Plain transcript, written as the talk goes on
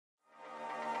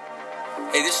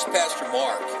Hey, this is Pastor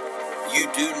Mark. You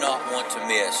do not want to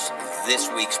miss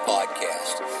this week's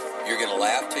podcast. You're going to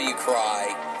laugh till you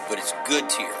cry, but it's good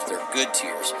tears. They're good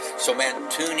tears. So, man,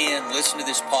 tune in, listen to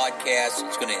this podcast.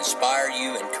 It's going to inspire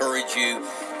you, encourage you,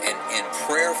 and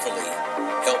prayerfully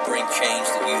help bring change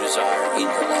that you desire in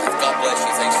your life. God bless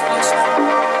you. Thanks for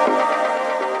listening.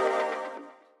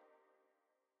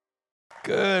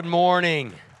 Good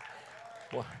morning.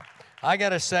 Well, I got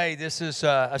to say, this is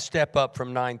a step up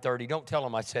from 9:30. Don't tell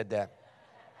them I said that.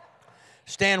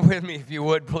 Stand with me if you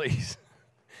would, please.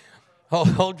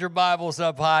 Hold your Bibles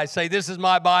up high. Say, this is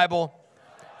my Bible.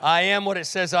 I am what it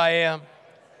says I am.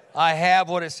 I have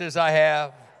what it says I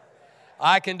have.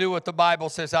 I can do what the Bible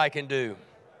says I can do.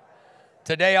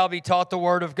 Today I'll be taught the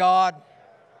Word of God,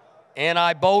 and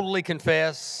I boldly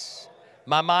confess,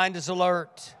 my mind is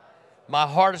alert, my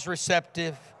heart is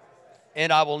receptive,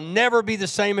 and I will never be the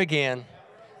same again.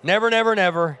 Never, never,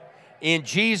 never. In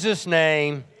Jesus'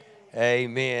 name,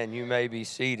 amen. You may be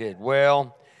seated.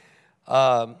 Well,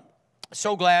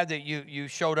 so glad that you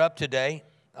showed up today.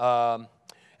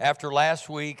 After last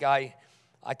week, I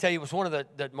tell you, it was one of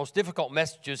the most difficult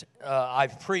messages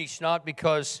I've preached, not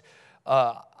because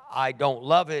I don't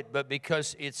love it, but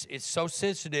because it's so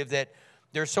sensitive that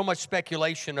there's so much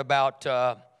speculation about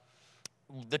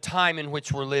the time in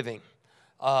which we're living.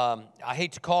 I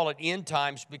hate to call it end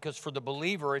times because for the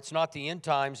believer, it's not the end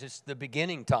times, it's the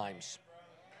beginning times.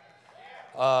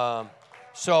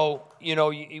 So, you know,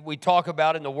 we talk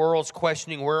about in the world's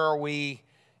questioning, where are we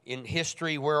in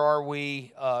history? Where are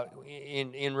we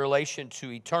in relation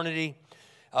to eternity?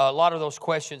 A lot of those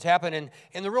questions happen.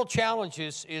 And the real challenge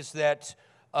is that,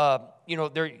 you know,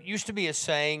 there used to be a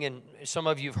saying, and some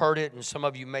of you have heard it, and some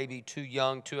of you may be too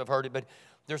young to have heard it, but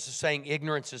there's a saying,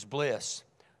 ignorance is bliss.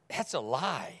 That's a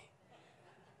lie.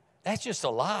 That's just a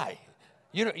lie.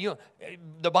 You know,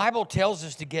 the Bible tells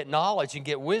us to get knowledge and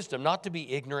get wisdom, not to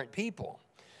be ignorant people.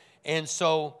 And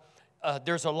so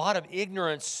there's a lot of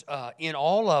ignorance in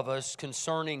all of us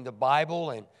concerning the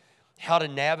Bible and how to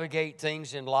navigate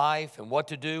things in life and what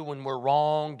to do when we're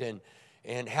wronged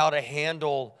and how to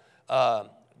handle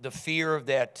the fear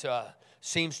that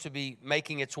seems to be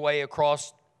making its way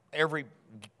across every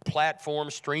platform,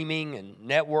 streaming and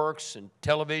networks and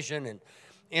television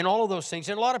and all of those things.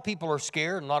 And a lot of people are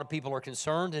scared and a lot of people are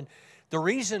concerned. And the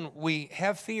reason we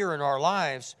have fear in our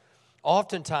lives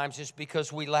oftentimes is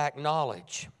because we lack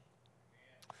knowledge.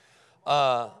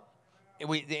 And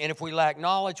if we lack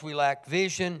knowledge, we lack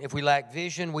vision. If we lack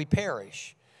vision, we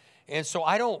perish. And so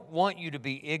I don't want you to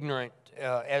be ignorant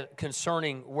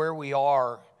concerning where we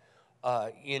are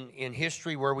in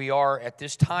history, where we are at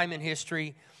this time in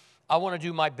history. I want to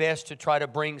do my best to try to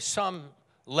bring some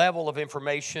level of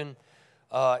information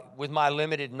with my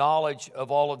limited knowledge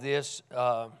of all of this.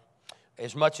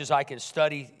 As much as I can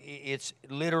study, it's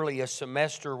literally a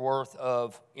semester worth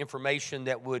of information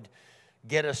that would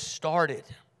get us started.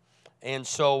 And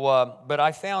so, but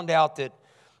I found out that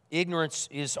ignorance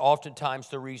is oftentimes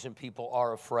the reason people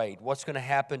are afraid. What's going to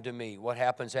happen to me? What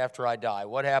happens after I die?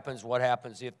 What happens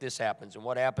if this happens? And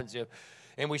what happens if...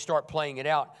 And we start playing it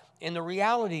out. And the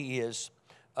reality is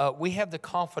we have the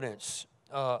confidence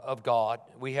of God.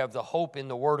 We have the hope in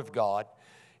the Word of God.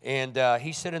 And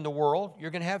he said in the world,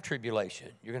 you're going to have tribulation.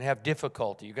 You're going to have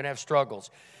difficulty. You're going to have struggles.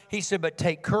 He said, but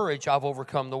take courage. I've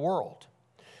overcome the world.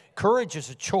 Courage is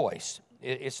a choice.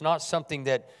 It's not something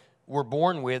that we're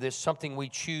born with. It's something we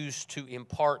choose to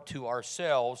impart to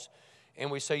ourselves.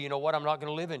 And we say, you know what, I'm not going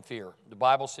to live in fear. The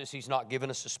Bible says he's not given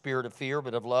us a spirit of fear,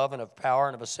 but of love and of power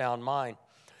and of a sound mind.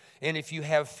 And if you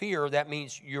have fear, that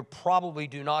means you probably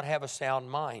do not have a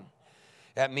sound mind.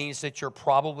 That means that you're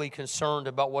probably concerned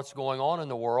about what's going on in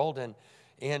the world. And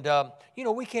you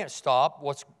know, we can't stop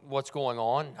what's going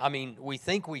on. I mean, we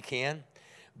think we can.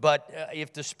 But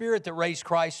if the Spirit that raised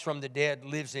Christ from the dead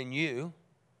lives in you,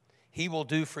 he will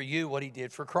do for you what he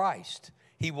did for Christ.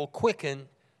 He will quicken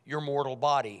your mortal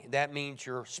body. That means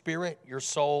your spirit, your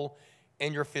soul,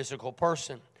 and your physical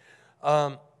person.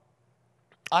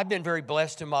 I've been very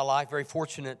blessed in my life, very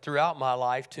fortunate throughout my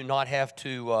life to not have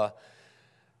to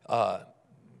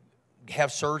have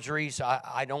surgeries.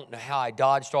 I don't know how I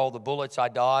dodged all the bullets I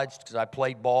dodged because I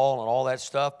played ball and all that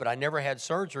stuff, but I never had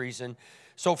surgeries. And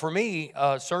so for me,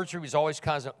 surgery was always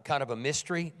kind of a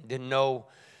mystery. Didn't know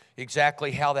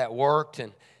exactly how that worked.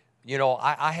 And, you know,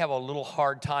 I have a little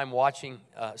hard time watching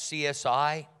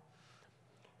CSI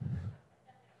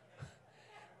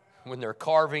when they're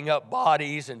carving up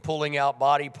bodies and pulling out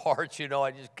body parts. You know,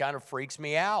 it just kind of freaks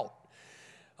me out.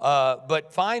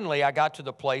 But finally, I got to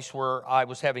the place where I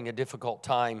was having a difficult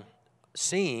time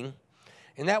seeing,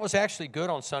 and that was actually good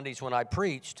on Sundays when I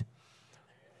preached.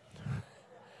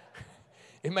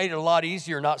 It made it a lot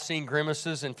easier not seeing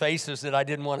grimaces and faces that I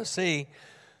didn't want to see.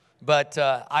 But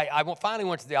I finally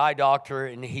went to the eye doctor,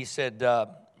 and he said,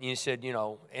 you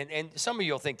know, and some of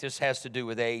you will think this has to do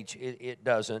with age. It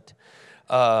doesn't.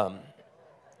 I'm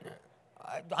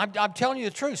telling you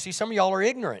the truth. See, some of y'all are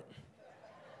ignorant.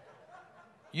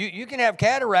 You can have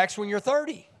cataracts when you're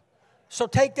 30. So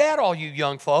take that, all you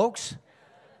young folks.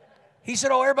 He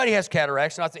said, oh, everybody has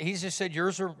cataracts. And he just said,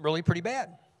 yours are really pretty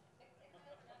bad.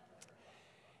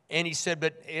 And he said,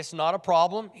 but it's not a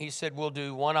problem. He said, we'll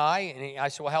do one eye. And I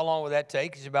said, well, how long will that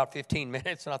take? He said, about 15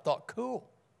 minutes. And I thought, cool.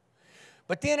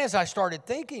 But then as I started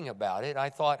thinking about it, I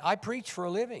thought, I preach for a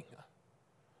living.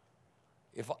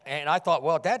 And I thought,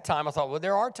 well, at that time, I thought, well,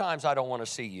 there are times I don't want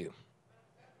to see you.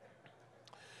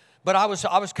 But I was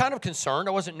kind of concerned.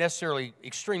 I wasn't necessarily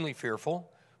extremely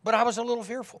fearful, but I was a little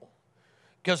fearful.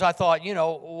 Because I thought, you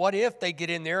know, what if they get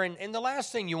in there? And the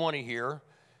last thing you want to hear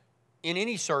in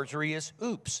any surgery is,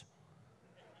 oops.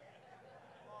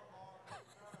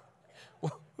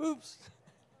 Well, oops.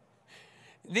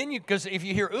 Then because if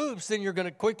you hear oops, then you're going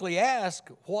to quickly ask,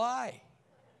 why?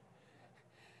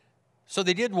 So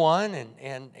they did one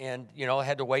and you know,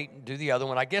 had to wait and do the other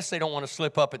one. I guess they don't want to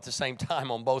slip up at the same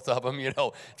time on both of them. You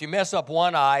know, if you mess up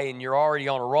one eye and you're already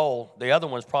on a roll, the other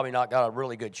one's probably not got a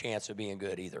really good chance of being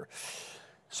good either.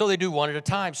 So they do one at a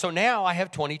time. So now I have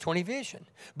 20/20 vision.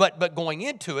 But going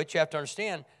into it, you have to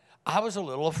understand, I was a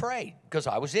little afraid because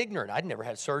I was ignorant. I'd never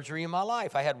had surgery in my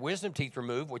life. I had wisdom teeth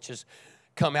removed, which has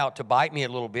come out to bite me a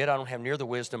little bit. I don't have near the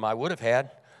wisdom I would have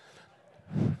had.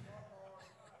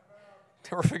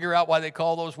 Never figure out why they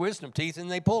call those wisdom teeth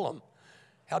and they pull them.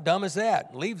 How dumb is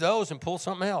that? Leave those and pull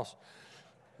something else.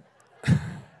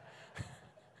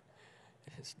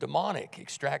 It's demonic,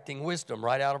 extracting wisdom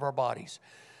right out of our bodies.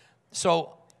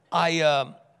 So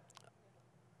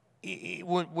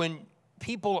when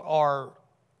people are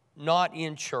not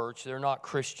in church, they're not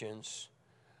Christians,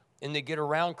 and they get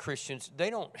around Christians, they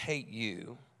don't hate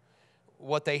you.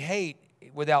 What they hate,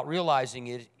 without realizing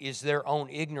it, is their own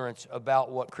ignorance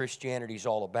about what Christianity is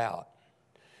all about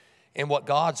and what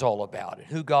God's all about and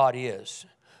who God is.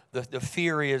 The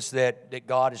fear is that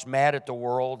God is mad at the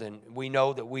world, and we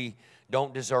know that we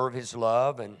don't deserve His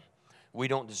love, and we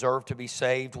don't deserve to be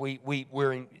saved.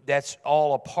 That's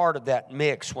all a part of that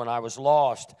mix. When I was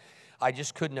lost, I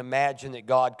just couldn't imagine that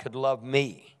God could love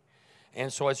me.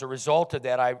 And so as a result of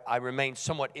that, I remained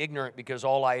somewhat ignorant because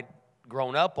all I'd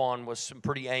grown up on was some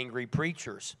pretty angry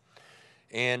preachers.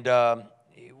 And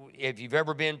if you've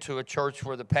ever been to a church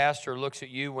where the pastor looks at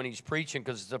you when he's preaching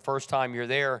because it's the first time you're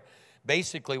there,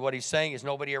 basically what he's saying is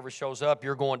nobody ever shows up,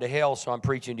 you're going to hell, so I'm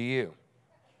preaching to you.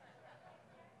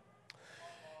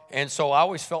 And so I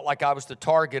always felt like I was the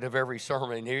target of every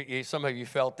sermon. Some of you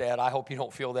felt that. I hope you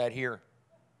don't feel that here.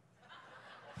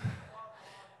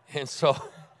 And so,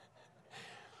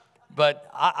 but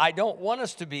I don't want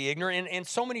us to be ignorant. And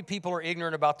so many people are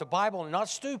ignorant about the Bible. And not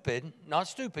stupid.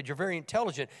 You're very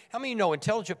intelligent. How many of you know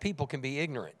intelligent people can be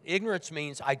ignorant? Ignorance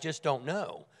means I just don't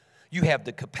know. You have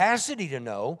the capacity to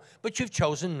know, but you've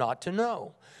chosen not to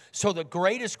know. So the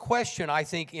greatest question, I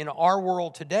think, in our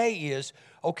world today is,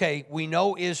 okay, we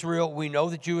know Israel, we know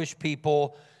the Jewish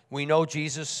people, we know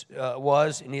Jesus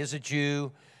was and is a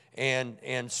Jew,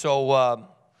 and so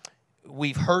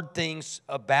we've heard things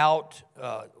about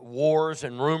wars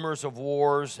and rumors of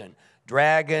wars and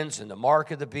dragons and the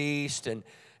mark of the beast, and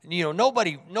you know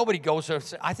nobody goes there and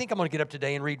says, I think I'm going to get up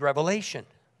today and read Revelation.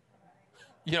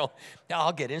 You know,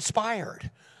 I'll get inspired,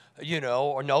 you know,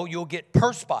 or no, you'll get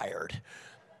perspired.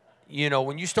 You know,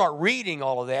 when you start reading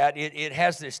all of that, it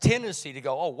has this tendency to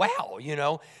go, oh, wow, you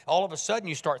know. All of a sudden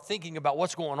you start thinking about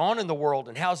what's going on in the world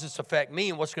and how does this affect me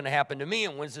and what's going to happen to me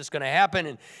and when's this going to happen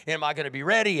and am I going to be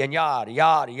ready and yada,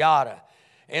 yada, yada.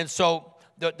 And so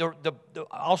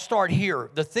I'll start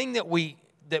here. The thing that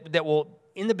will,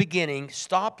 in the beginning,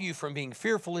 stop you from being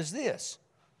fearful is this.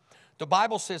 The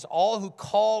Bible says all who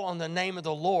call on the name of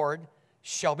the Lord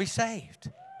shall be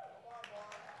saved.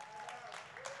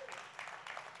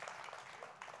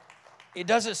 It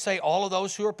doesn't say all of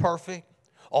those who are perfect,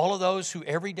 all of those who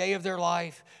every day of their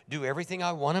life do everything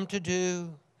I want them to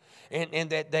do, and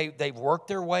that they've worked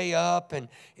their way up. And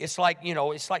it's like, you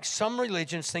know, it's like some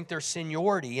religions think there's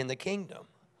seniority in the kingdom.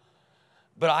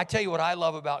 But I tell you what I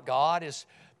love about God is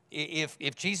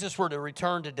if Jesus were to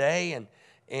return today and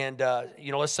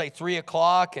you know, let's say 3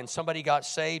 o'clock and somebody got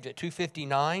saved at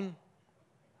 2:59,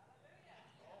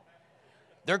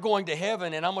 they're going to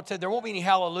heaven, and I'm going to tell you, there won't be any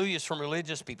hallelujahs from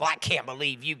religious people. I can't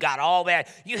believe you got all that.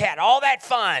 You had all that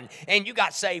fun, and you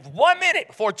got saved 1 minute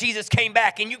before Jesus came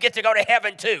back, and you get to go to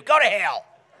heaven too. Go to hell.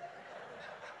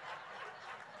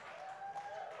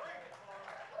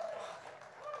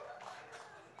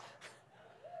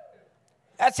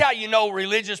 That's how you know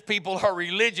religious people are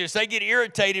religious. They get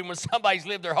irritated when somebody's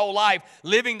lived their whole life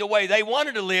living the way they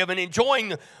wanted to live and enjoying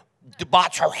the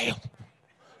debauchery.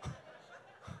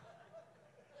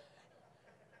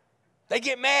 They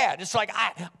get mad. It's like,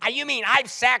 you mean I've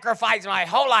sacrificed my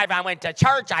whole life. I went to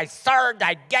church, I served,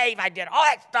 I gave, I did all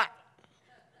that stuff.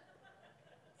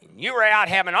 And you were out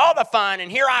having all the fun,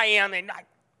 and here I am.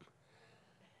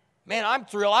 Man, I'm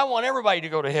thrilled. I want everybody to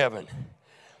go to heaven.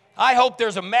 I hope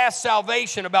there's a mass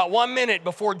salvation about 1 minute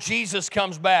before Jesus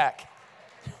comes back.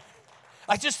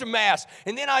 Like just a mass.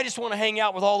 And then I just want to hang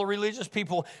out with all the religious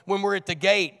people when we're at the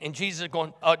gate, and Jesus is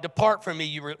going, depart from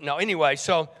me. No, anyway,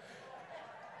 so...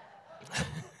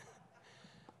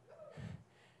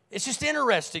 It's just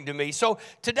interesting to me. So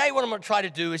today what I'm going to try to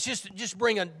do is just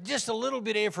bring just a little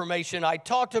bit of information. I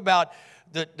talked about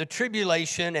the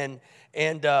tribulation,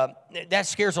 and that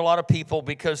scares a lot of people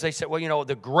because they say, well,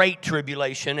 the Great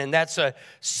Tribulation, and that's a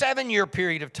 7-year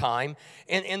period of time.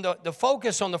 And the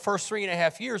focus on the first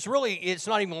 3.5 years, really, it's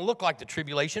not even going to look like the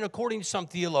tribulation. According to some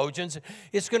theologians,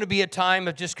 it's going to be a time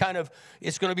of just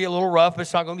it's going to be a little rough.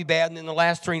 It's not going to be bad, and then the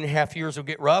last 3.5 years will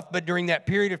get rough. But during that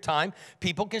period of time,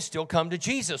 people can still come to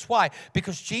Jesus. Why?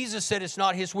 Because Jesus said it's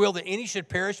not his will that any should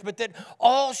perish, but that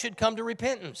all should come to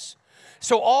repentance.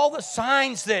 So all the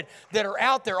signs that are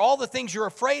out there, all the things you're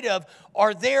afraid of,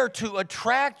 are there to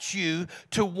attract you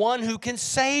to one who can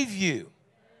save you.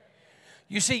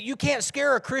 You see, you can't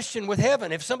scare a Christian with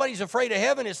heaven. If somebody's afraid of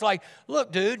heaven, it's like,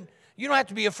 look, dude, you don't have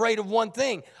to be afraid of one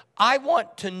thing. I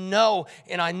want to know,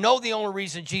 and I know the only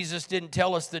reason Jesus didn't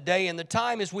tell us the day and the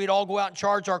time is we'd all go out and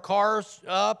charge our cars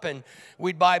up, and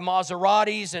we'd buy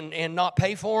Maseratis and not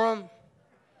pay for them.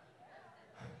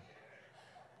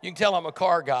 You can tell I'm a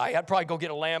car guy. I'd probably go get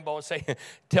a Lambo and say,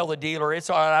 tell the dealer, it's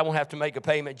all right, I won't have to make a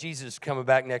payment. Jesus is coming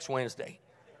back next Wednesday.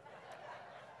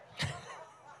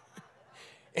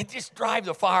 And just drive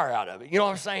the fire out of it. You know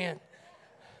what I'm saying?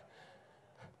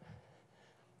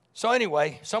 So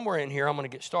anyway, somewhere in here, I'm going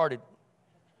to get started.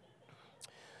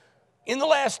 In the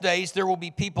last days, there will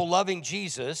be people loving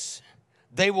Jesus.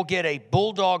 They will get a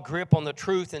bulldog grip on the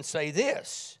truth and say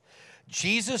this: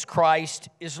 Jesus Christ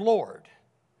is Lord.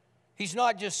 He's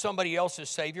not just somebody else's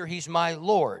Savior. He's my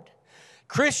Lord.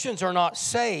 Christians are not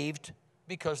saved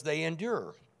because they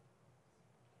endure.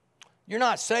 You're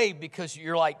not saved because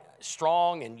you're like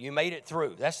strong and you made it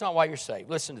through. That's not why you're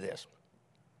saved. Listen to this.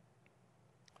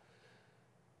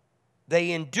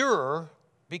 They endure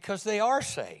because they are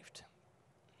saved.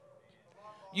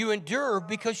 You endure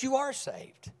because you are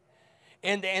saved.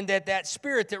 And that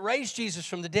spirit that raised Jesus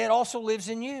from the dead also lives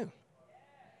in you.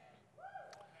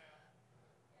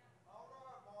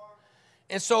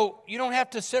 And so you don't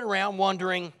have to sit around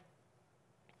wondering,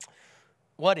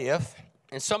 what if?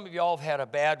 And some of y'all have had a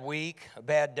bad week, a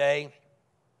bad day.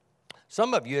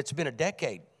 Some of you, it's been a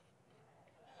decade.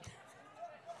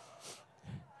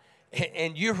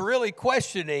 And you're really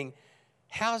questioning,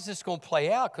 how's this going to play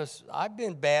out? Because I've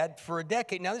been bad for a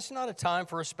decade. Now, this is not a time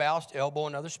for a spouse to elbow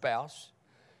another spouse.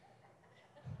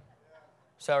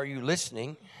 So are you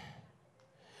listening?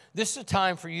 This is a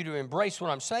time for you to embrace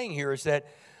what I'm saying here is that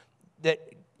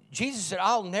Jesus said,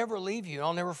 I'll never leave you,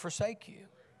 I'll never forsake you.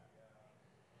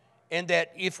 And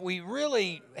that if we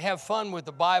really have fun with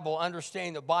the Bible,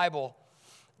 understanding the Bible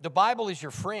is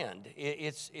your friend.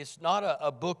 It's not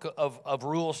a book of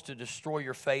rules to destroy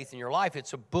your faith in your life.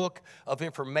 It's a book of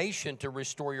information to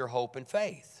restore your hope and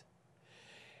faith.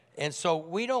 And so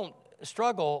we don't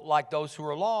struggle like those who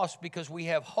are lost because we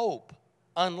have hope,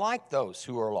 unlike those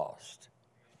who are lost.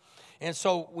 And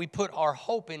so we put our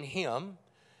hope in Him,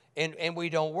 and we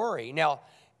don't worry. Now,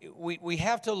 we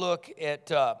have to look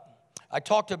at, I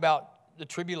talked about the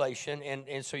tribulation,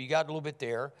 and so you got a little bit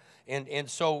there. And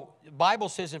so the Bible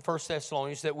says in 1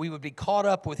 Thessalonians that we would be caught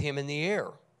up with Him in the air.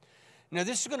 Now,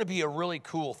 this is going to be a really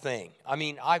cool thing. I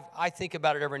mean, I think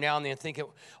about it every now and then, thinking,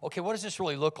 okay, what does this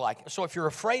really look like? So if you're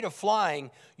afraid of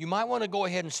flying, you might want to go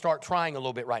ahead and start trying a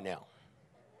little bit right now.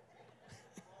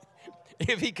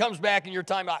 If He comes back in your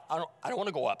time, I don't want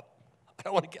to go up.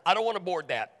 I don't want to board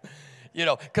that,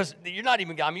 because you're not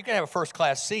even. You can have a first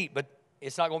class seat, but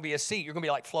it's not going to be a seat. You're going to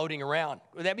be like floating around.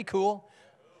 Would that be cool?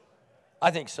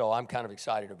 I think so. I'm kind of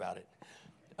excited about it.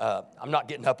 I'm not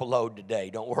getting up a load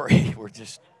today. Don't worry. We're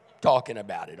just talking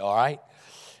about it. All right.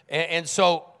 And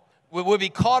so we'll be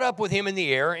caught up with Him in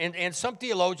the air. And some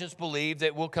theologians believe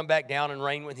that we'll come back down and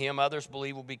reign with Him. Others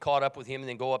believe we'll be caught up with Him and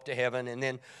then go up to heaven. And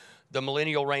then the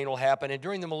millennial reign will happen. And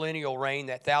during the millennial reign,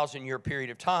 that 1,000-year period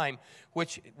of time,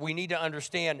 which we need to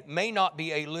understand may not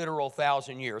be a literal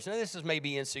 1,000 years. Now, this is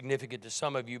maybe insignificant to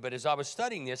some of you, but as I was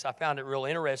studying this, I found it real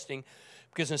interesting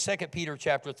because in 2 Peter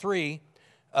chapter 3,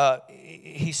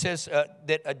 he says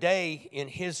that a day in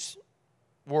his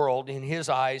world, in his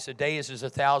eyes, a day is as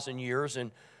 1,000 years,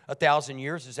 and 1,000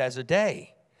 years is as a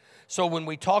day. So when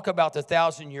we talk about the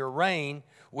 1,000-year reign,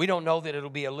 we don't know that it'll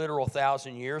be a literal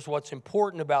 1,000 years. What's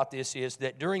important about this is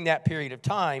that during that period of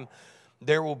time,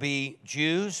 there will be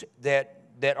Jews that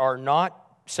are not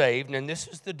saved, and this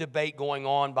is the debate going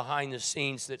on behind the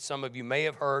scenes that some of you may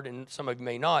have heard and some of you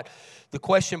may not. The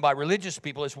question by religious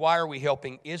people is, why are we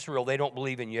helping Israel? They don't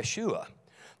believe in Yeshua.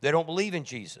 They don't believe in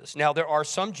Jesus. Now, there are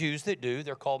some Jews that do.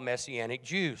 They're called Messianic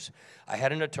Jews. I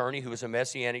had an attorney who was a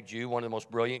Messianic Jew, one of the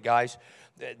most brilliant guys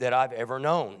that I've ever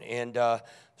known. And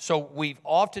so we've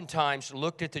oftentimes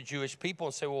looked at the Jewish people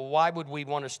and say, well, why would we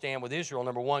want to stand with Israel?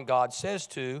 Number one, God says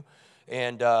to,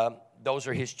 and those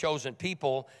are his chosen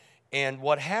people. And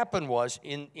what happened was,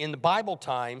 in the Bible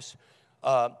times,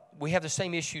 we have the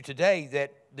same issue today,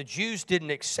 that the Jews didn't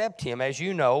accept him, as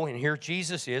you know, and here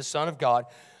Jesus is, Son of God,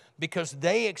 because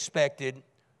they expected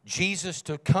Jesus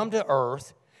to come to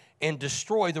earth and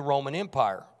destroy the Roman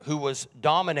Empire, who was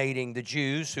dominating the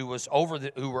Jews, who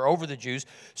were over the Jews.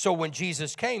 So when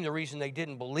Jesus came, the reason they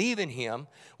didn't believe in him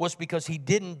was because he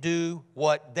didn't do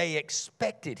what they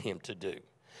expected him to do,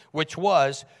 which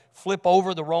was flip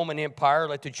over the Roman Empire,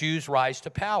 let the Jews rise to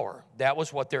power. That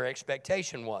was what their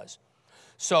expectation was.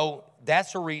 So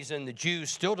that's the reason the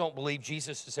Jews still don't believe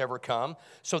Jesus has ever come.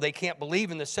 So they can't believe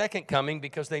in the second coming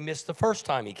because they missed the first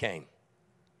time he came.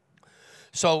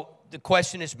 So the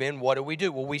question has been, what do we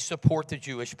do? Well, we support the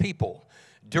Jewish people.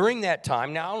 During that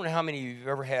time, now I don't know how many of you have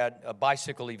ever had a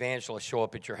bicycle evangelist show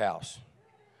up at your house.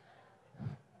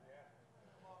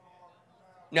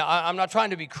 Now, I'm not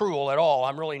trying to be cruel at all.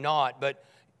 I'm really not. But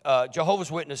Jehovah's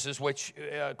Witnesses, which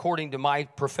according to my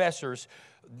professors,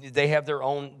 they have their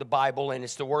own, the Bible, and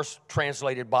it's the worst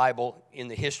translated Bible in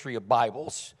the history of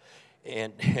Bibles.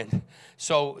 And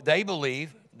so they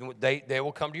believe, they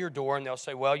will come to your door and they'll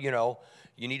say, well, you know,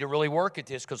 you need to really work at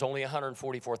this because only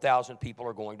 144,000 people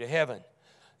are going to heaven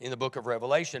in the book of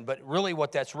Revelation. But really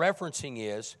what that's referencing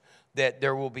is that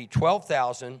there will be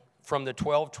 12,000 from the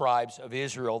 12 tribes of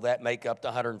Israel that make up the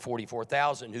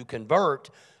 144,000 who convert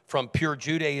from pure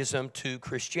Judaism to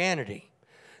Christianity.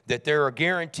 That there are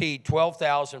guaranteed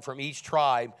 12,000 from each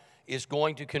tribe is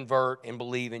going to convert and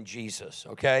believe in Jesus,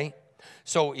 okay?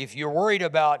 So if you're worried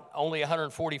about only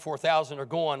 144,000 are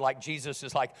going, like Jesus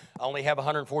is like, I only have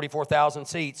 144,000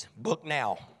 seats, book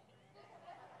now.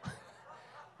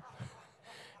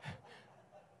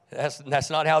 That's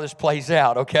not how this plays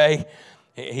out, okay?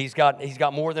 He's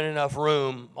got more than enough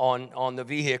room on the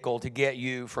vehicle to get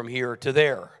you from here to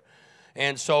there.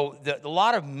 And so a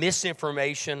lot of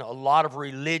misinformation, a lot of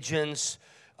religions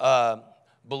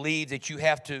believe that you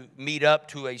have to meet up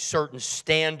to a certain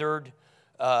standard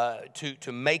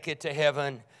to make it to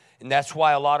heaven. And that's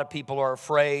why a lot of people are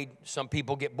afraid. Some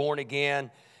people get born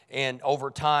again, and over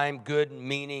time,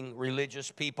 good-meaning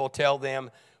religious people tell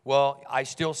them, well, I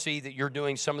still see that you're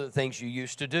doing some of the things you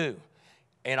used to do.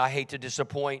 And I hate to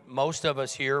disappoint most of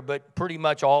us here, but pretty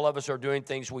much all of us are doing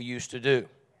things we used to do.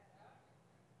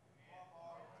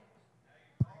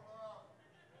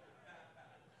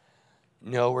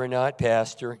 No, we're not,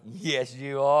 Pastor. Yes,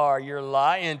 you are. You're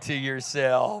lying to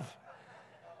yourself.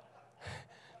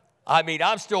 I mean,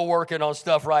 I'm still working on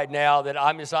stuff right now that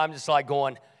I'm just like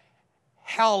going,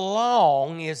 how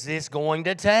long is this going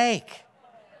to take?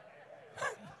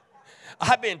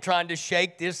 I've been trying to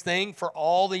shake this thing for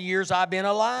all the years I've been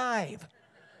alive.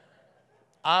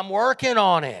 I'm working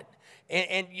on it.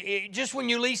 And just when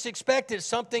you least expect it,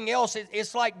 something else,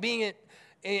 it's like being at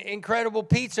Incredible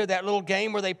Pizza, that little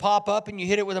game where they pop up and you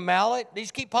hit it with a mallet.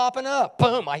 These keep popping up.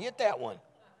 Boom, I hit that one.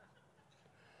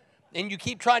 And you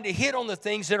keep trying to hit on the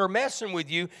things that are messing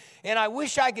with you. And I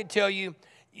wish I could tell you,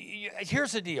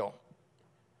 here's the deal.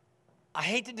 I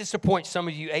hate to disappoint some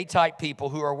of you A-type people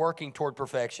who are working toward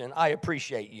perfection. I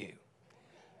appreciate you.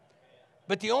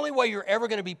 But the only way you're ever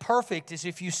going to be perfect is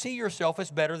if you see yourself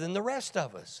as better than the rest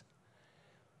of us.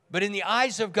 But in the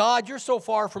eyes of God, you're so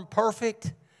far from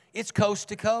perfect, it's coast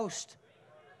to coast.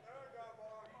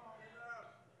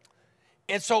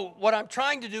 And so what I'm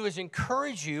trying to do is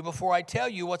encourage you before I tell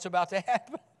you what's about to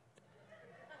happen.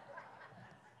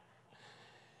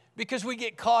 Because we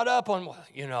get caught up on,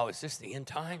 you know, is this the end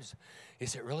times?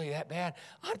 Is it really that bad?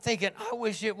 I'm thinking, I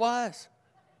wish it was.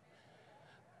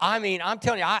 I mean, I'm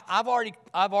telling you, I've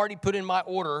already put in my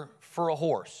order for a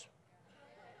horse.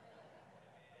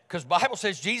 Because Bible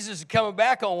says Jesus is coming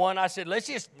back on one. I said, let's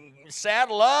just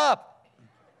saddle up.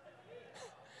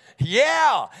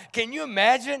 Yeah. Can you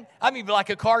imagine? I mean, like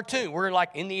a cartoon. We're like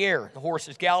in the air. The horse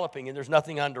is galloping and there's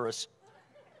nothing under us.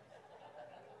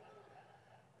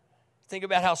 Think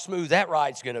about how smooth that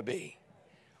ride's going to be.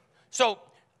 So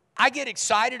I get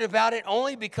excited about it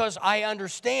only because I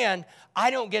understand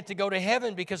I don't get to go to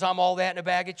heaven because I'm all that in a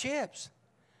bag of chips.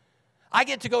 I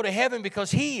get to go to heaven because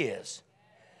He is.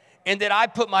 And that I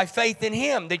put my faith in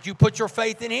Him, that you put your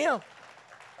faith in Him.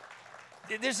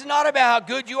 This is not about how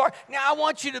good you are. Now, I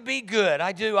want you to be good.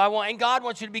 I do. And God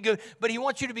wants you to be good, but He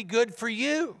wants you to be good for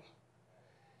you.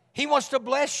 He wants to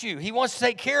bless you. He wants to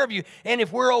take care of you. And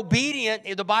if we're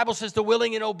obedient, the Bible says the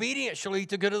willing and obedient shall eat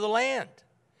the good of the land.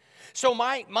 So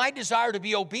my desire to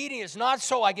be obedient is not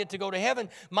so I get to go to heaven.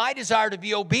 My desire to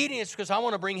be obedient is because I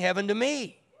want to bring heaven to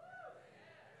me.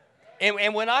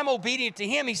 And when I'm obedient to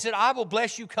Him, He said, I will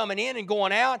bless you coming in and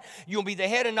going out. You'll be the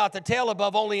head and not the tail,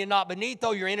 above only and not beneath.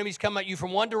 Though your enemies come at you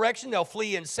from one direction, they'll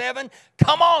flee in seven.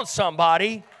 Come on,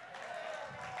 somebody.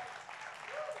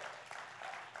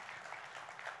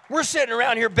 We're sitting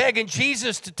around here begging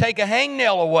Jesus to take a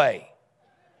hangnail away.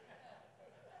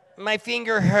 My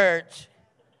finger hurts.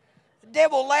 The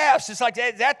devil laughs. It's like,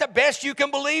 is that the best you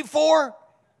can believe for?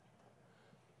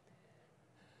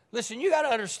 Listen, you got to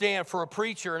understand for a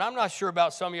preacher, and I'm not sure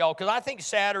about some of y'all, because I think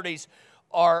Saturdays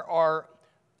are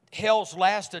hell's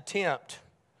last attempt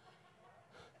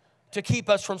to keep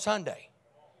us from Sunday.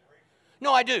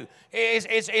 No, I do.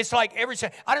 It's like every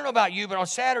Saturday. I don't know about you, but on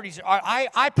Saturdays,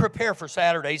 I prepare for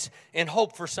Saturdays and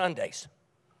hope for Sundays.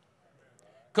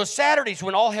 Because Saturdays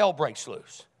when all hell breaks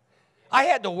loose. I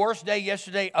had the worst day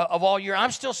yesterday of all year.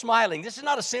 I'm still smiling. This is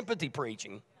not a sympathy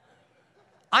preaching.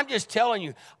 I'm just telling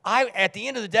you, at the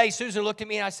end of the day, Susan looked at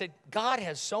me and I said, God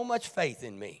has so much faith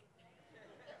in me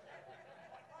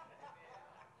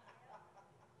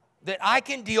that I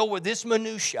can deal with this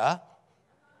minutia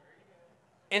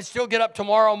and still get up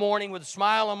tomorrow morning with a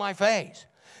smile on my face.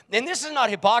 And this is not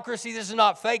hypocrisy. This is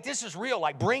not fake. This is real.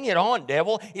 Like, bring it on,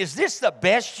 devil. Is this the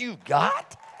best you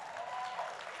got?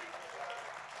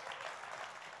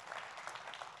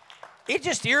 It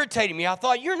just irritated me. I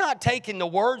thought, you're not taking the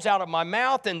words out of my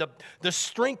mouth and the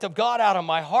strength of God out of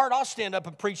my heart. I'll stand up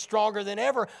and preach stronger than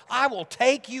ever. I will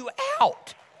take you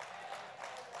out.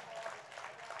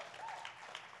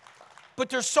 But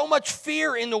there's so much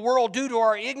fear in the world due to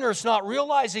our ignorance, not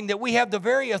realizing that we have the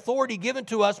very authority given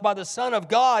to us by the Son of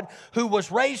God who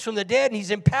was raised from the dead, and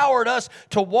He's empowered us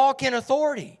to walk in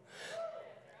authority.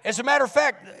 As a matter of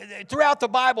fact, throughout the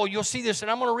Bible, you'll see this,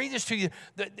 and I'm going to read this to you.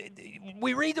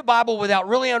 We read the Bible without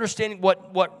really understanding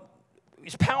what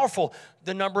is powerful.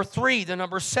 The number 3, the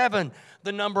number 7,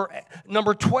 the number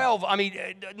 12,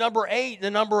 number 8,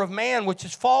 the number of man, which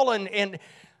is fallen. And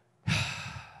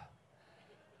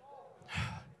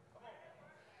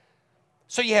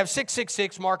so you have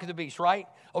 666, mark of the beast, right?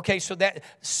 Okay, so that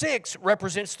 6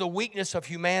 represents the weakness of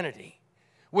humanity,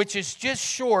 which is just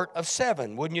short of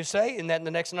 7, wouldn't you say? Isn't that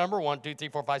the next number? 1, 2, 3,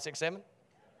 4, 5, 6, 7?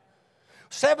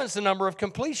 7's the number of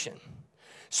completion.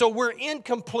 So we're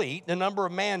incomplete. The number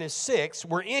of man is 6.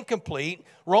 We're incomplete.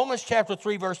 Romans chapter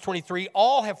 3, verse 23,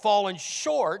 all have fallen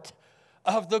short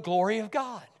of the glory of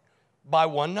God by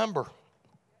one number.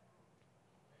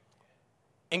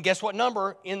 And guess what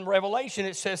number? In Revelation,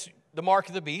 it says the mark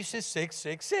of the beast is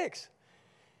 666.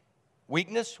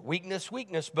 Weakness, weakness,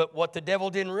 weakness. But what the devil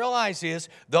didn't realize is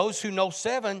those who know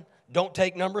 7 don't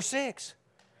take number 6.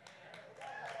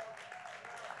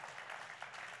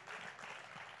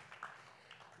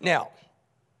 Now,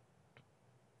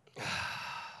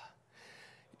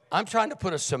 I'm trying to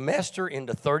put a semester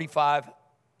into 35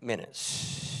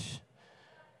 minutes.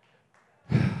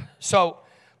 So,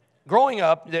 growing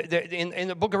up, in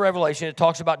the book of Revelation, it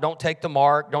talks about don't take the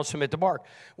mark, don't submit the mark.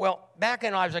 Well, back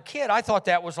when I was a kid, I thought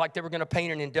that was like they were going to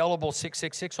paint an indelible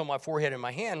 666 on my forehead and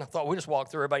my hand. I thought, we just walk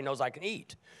through, everybody knows I can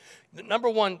eat. Number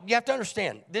one, you have to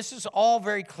understand, this is all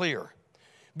very clear.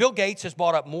 Bill Gates has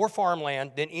bought up more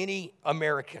farmland than any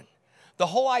American. The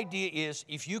whole idea is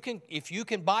if you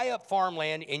can buy up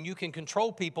farmland and you can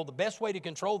control people, the best way to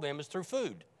control them is through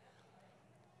food.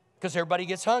 Because everybody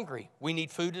gets hungry. We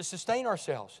need food to sustain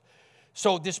ourselves.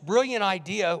 So this brilliant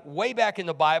idea way back in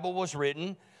the Bible was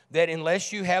written that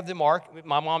unless you have the mark,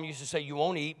 my mom used to say you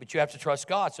won't eat, but you have to trust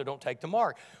God, so don't take the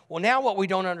mark. Well, now what we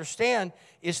don't understand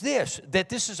is this, that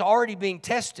this is already being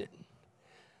tested.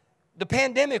 The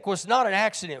pandemic was not an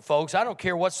accident, folks. I don't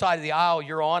care what side of the aisle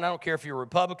you're on. I don't care if you're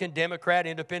Republican, Democrat,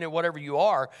 Independent, whatever you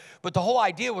are. But the whole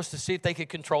idea was to see if they could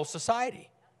control society.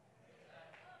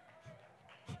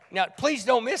 Now, please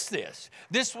don't miss this.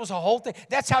 This was a whole thing.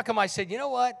 That's how come I said, you know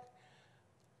what?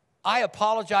 I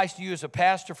apologize to you as a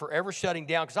pastor for ever shutting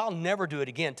down because I'll never do it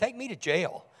again. Take me to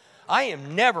jail. I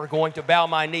am never going to bow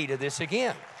my knee to this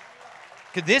again.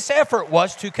 Because this effort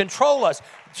was to control us.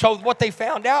 So what they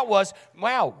found out was,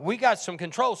 wow, we got some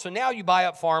control. So now you buy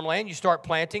up farmland, you start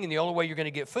planting, and the only way you're going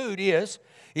to get food is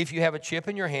if you have a chip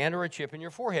in your hand or a chip in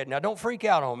your forehead. Now, don't freak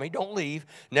out on me. Don't leave.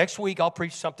 Next week, I'll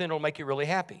preach something that will make you really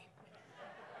happy.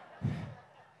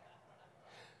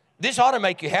 This ought to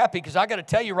make you happy because I got to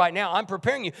tell you right now, I'm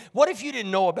preparing you. What if you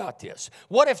didn't know about this?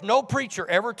 What if no preacher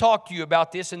ever talked to you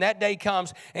about this and that day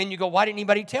comes and you go, why didn't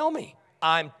anybody tell me?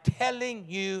 I'm telling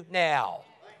you now.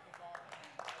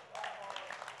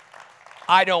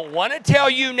 I don't want to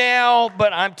tell you now,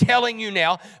 but I'm telling you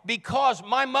now because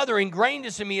my mother ingrained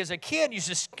this in me as a kid. Used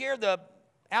to scare the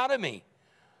out of me,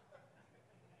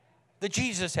 the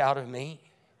Jesus out of me.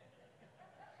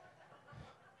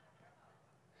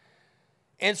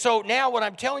 And so now what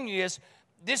I'm telling you is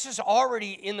this is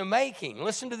already in the making.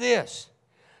 Listen to this.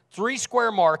 3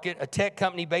 Square Market, a tech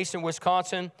company based in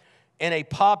Wisconsin, and a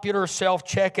popular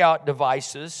self-checkout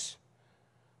devices.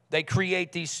 They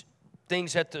create these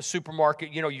things at the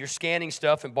supermarket. You know, you're scanning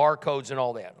stuff and barcodes and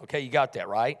all that. Okay, you got that,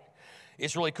 right?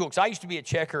 It's really cool. Because I used to be a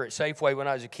checker at Safeway when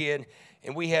I was a kid,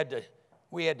 and we had to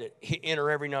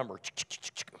enter every number.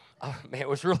 Oh, man,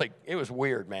 it was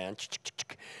weird, man.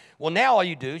 Well, now all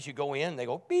you do is you go in, they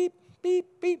go beep, beep,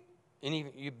 beep.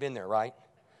 And you've been there, right?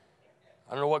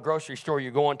 I don't know what grocery store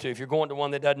you're going to. If you're going to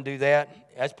one that doesn't do that,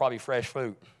 that's probably fresh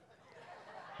food.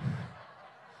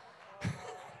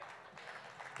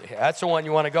 Yeah, that's the one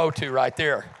you want to go to right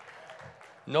there.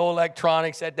 No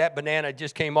electronics. That banana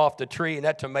just came off the tree, and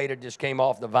that tomato just came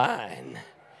off the vine.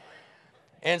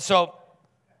 And so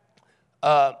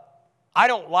I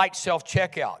don't like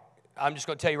self-checkout. I'm just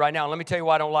going to tell you right now. Let me tell you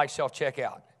why I don't like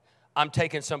self-checkout. I'm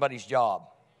taking somebody's job.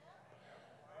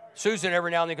 Susan every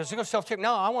now and then goes, go self-check.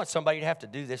 No, I want somebody to have to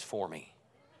do this for me.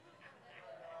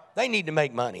 They need to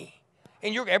make money.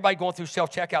 And everybody going through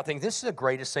self-checkout thinking, this is the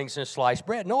greatest thing since sliced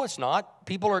bread. No, it's not.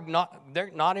 People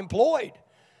they're not employed.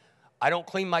 I don't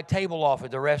clean my table off at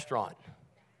the restaurant.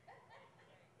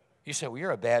 You say, well,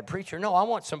 you're a bad preacher. No, I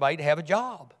want somebody to have a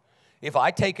job. If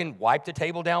I take and wipe the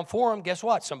table down for them, guess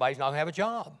what? Somebody's not going to have a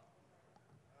job.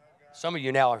 Some of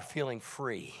you now are feeling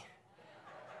free.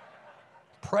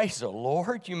 Praise the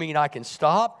Lord. You mean I can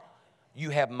stop? You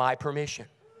have my permission.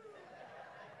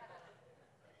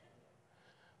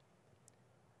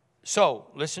 So,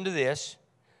 listen to this.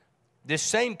 This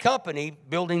same company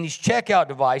building these checkout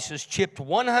devices chipped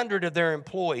 100 of their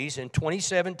employees in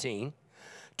 2017.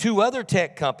 2 other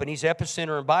tech companies,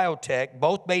 Epicenter and Biotech,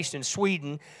 both based in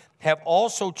Sweden, have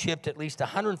also chipped at least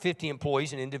 150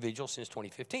 employees and individuals since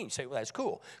 2015. You say, well, that's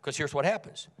cool, because here's what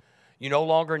happens. You no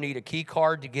longer need a key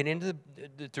card to get into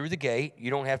through the gate. You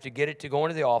don't have to get it to go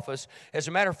into the office. As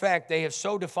a matter of fact, they have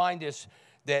so defined this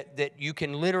that you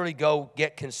can literally go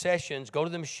get concessions, go to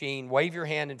the machine, wave your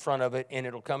hand in front of it, and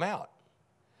it'll come out.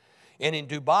 And in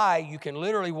Dubai, you can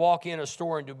literally walk in a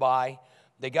store in Dubai.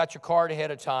 They got your card ahead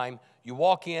of time. You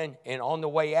walk in, and on the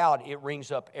way out, it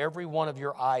rings up every one of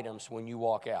your items when you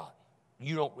walk out.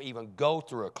 You don't even go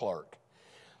through a clerk.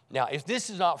 Now, if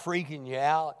this is not freaking you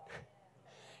out,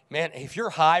 man, if you're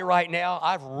high right now,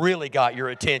 I've really got your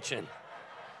attention.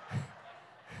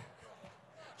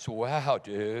 So, wow,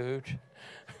 dude.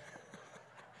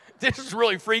 This is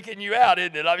really freaking you out,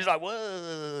 isn't it? I'm just like,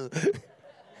 whoa.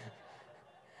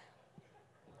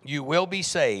 You will be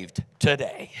saved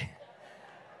today.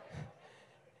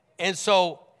 And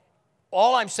so,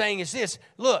 all I'm saying is this.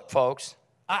 Look, folks,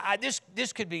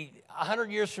 this could be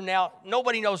 100 years from now.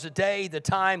 Nobody knows the day, the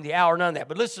time, the hour, none of that.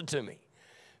 But listen to me.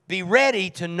 Be ready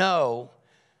to know,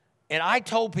 and I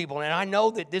told people, and I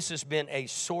know that this has been a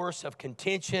source of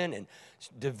contention and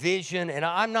division, and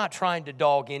I'm not trying to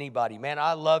dog anybody. Man,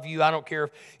 I love you. I don't care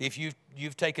if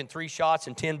you've taken 3 shots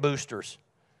and 10 boosters.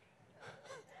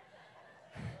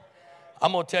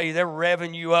 I'm going to tell you, they're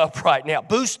revving you up right now.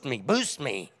 Boost me, boost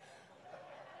me.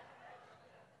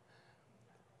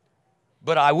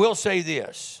 But I will say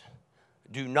this.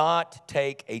 Do not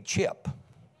take a chip.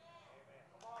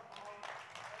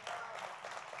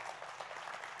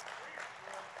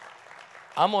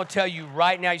 I'm going to tell you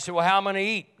right now, you say, well, how am I going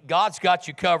to eat? God's got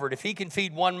you covered. If he can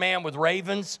feed one man with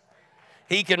ravens,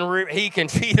 he can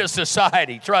feed a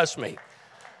society. Trust me.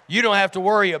 You don't have to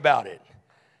worry about it.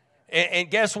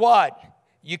 And guess what?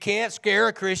 You can't scare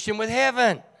a Christian with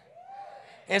heaven.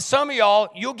 And some of y'all,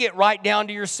 you'll get right down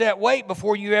to your set weight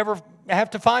before you ever have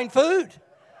to find food.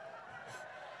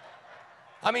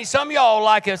 I mean, some of y'all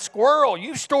like a squirrel.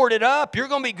 You've stored it up. You're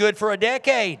going to be good for a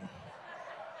decade.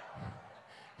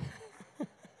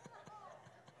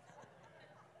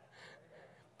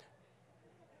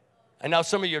 I know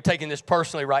some of you are taking this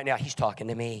personally right now. He's talking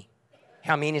to me.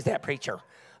 How mean is that, preacher?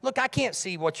 Look, I can't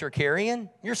see what you're carrying.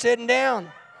 You're sitting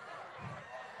down.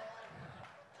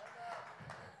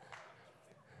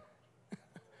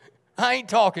 I ain't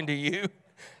talking to you.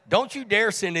 Don't you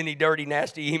dare send any dirty,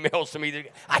 nasty emails to me.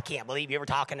 I can't believe you were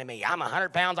talking to me. I'm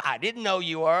 100 pounds. I didn't know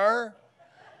you were.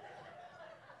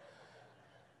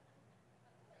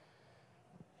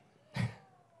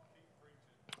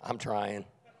 I'm trying.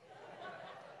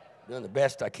 Doing the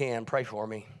best I can. Pray for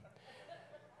me.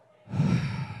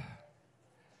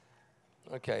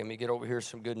 Okay, let me get over here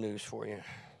some good news for you.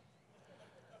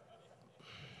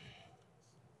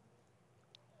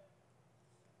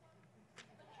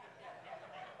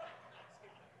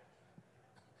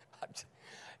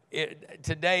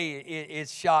 Today,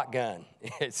 it's shotgun.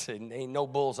 Ain't no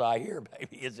bullseye here,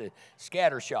 baby. It's a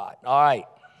scatter shot. All right.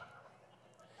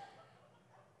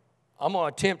 I'm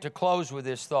going to attempt to close with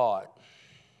this thought.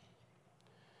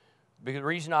 Because the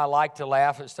reason I like to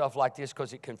laugh at stuff like this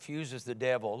because it confuses the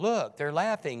devil. Look, they're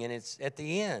laughing, and it's at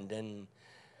the end. And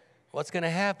what's going to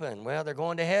happen? Well, they're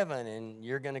going to heaven, and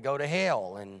you're going to go to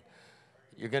hell, and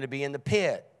you're going to be in the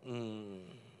pit. Some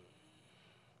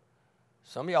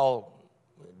of y'all,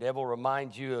 the devil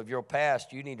reminds you of your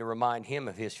past. You need to remind him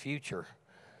of his future.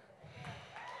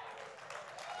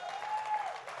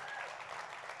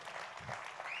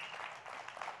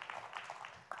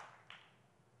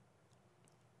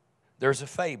 There's a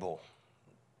fable.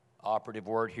 Operative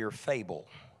word here, fable.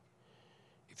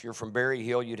 If you're from Berry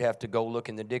Hill, you'd have to go look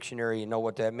in the dictionary and know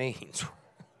what that means.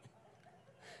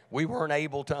 We weren't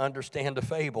able to understand a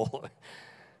fable.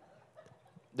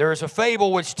 There is a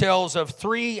fable which tells of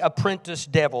 3 apprentice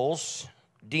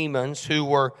demons, who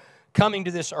were coming to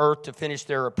this earth to finish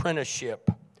their apprenticeship.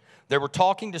 They were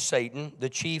talking to Satan, the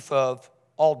chief of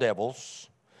all devils,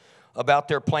 about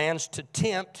their plans to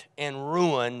tempt and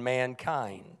ruin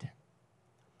mankind.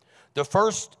 The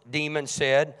first demon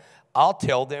said, I'll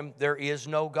tell them there is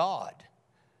no God.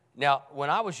 Now, when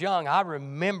I was young, I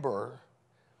remember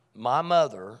my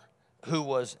mother, who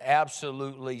was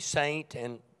absolutely saint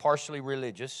and partially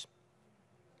religious,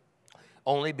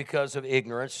 only because of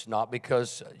ignorance, not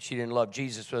because she didn't love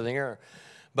Jesus within her.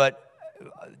 But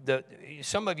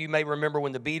some of you may remember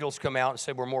when the Beatles come out and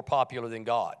said we're more popular than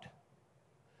God,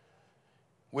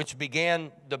 which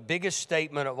began the biggest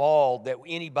statement of all that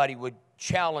anybody would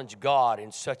challenge God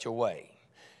in such a way.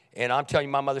 And I'm telling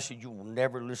you, my mother said, you will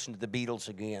never listen to the Beatles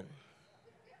again.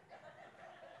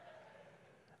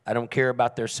 I don't care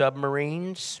about their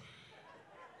submarines,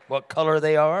 what color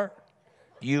they are.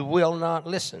 You will not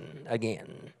listen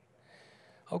again.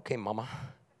 Okay, Mama.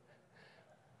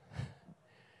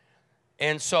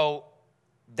 And so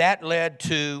that led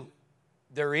to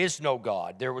there is no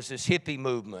God. There was this hippie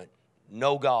movement,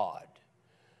 no God.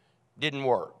 Didn't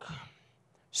work.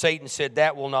 Satan said,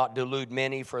 that will not delude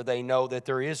many, for they know that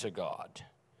there is a God.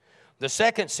 The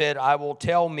second said, I will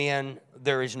tell men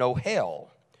there is no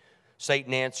hell.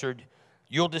 Satan answered,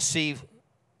 you'll deceive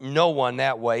no one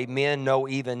that way. Men know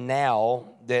even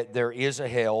now that there is a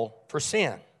hell for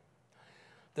sin.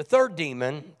 The third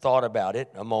demon thought about it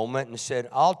a moment and said,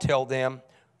 I'll tell them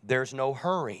there's no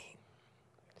hurry.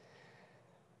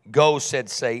 Go, said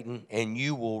Satan, and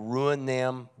you will ruin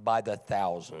them by the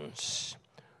thousands.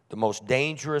 The most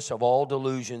dangerous of all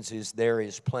delusions is there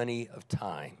is plenty of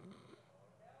time.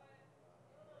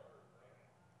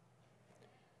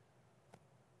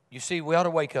 You see, we ought to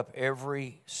wake up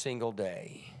every single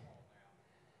day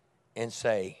and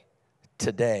say,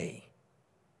 today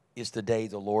is the day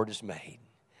the Lord has made.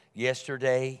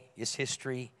 Yesterday is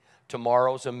history.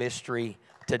 Tomorrow's a mystery.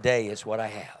 Today is what I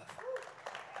have.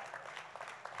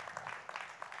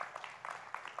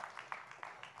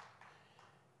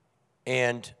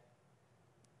 And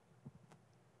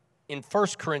in 1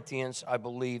 Corinthians, I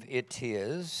believe it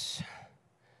is,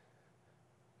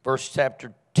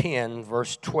 chapter 10,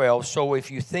 verse 12, so if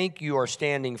you think you are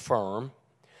standing firm,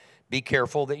 be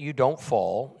careful that you don't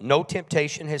fall. No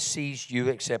temptation has seized you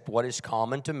except what is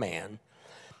common to man,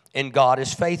 and God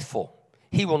is faithful.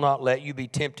 He will not let you be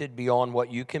tempted beyond what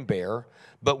you can bear,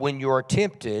 but when you are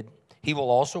tempted, he will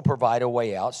also provide a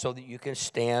way out so that you can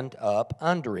stand up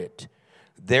under it.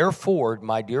 Therefore,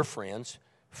 my dear friends,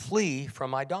 flee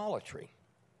from idolatry.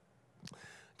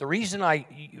 The reason I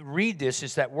read this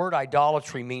is that word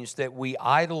idolatry means that we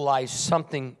idolize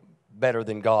something better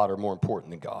than God or more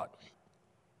important than God.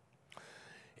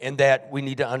 And that we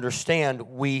need to understand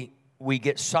we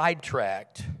get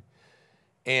sidetracked,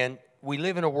 and we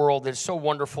live in a world that's so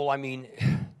wonderful. I mean,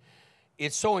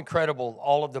 it's so incredible,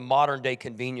 all of the modern day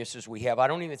conveniences we have. I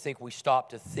don't even think we stop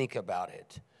to think about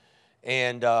it.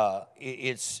 And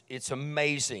it's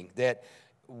amazing that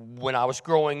when I was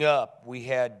growing up, we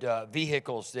had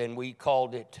vehicles, and we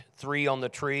called it 3 on the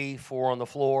tree, 4 on the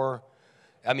floor.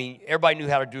 I mean, everybody knew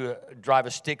how to drive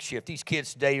a stick shift. These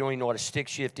kids today don't even know what a stick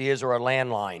shift is or a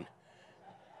landline.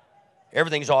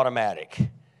 Everything's automatic.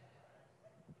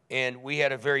 And we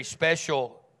had a very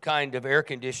special kind of air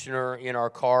conditioner in our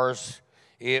cars.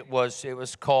 It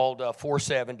was called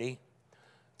 470,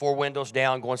 4 windows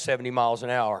down, going 70 miles an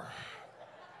hour.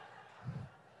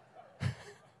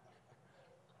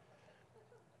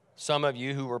 Some of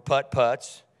you who were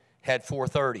putt-putts had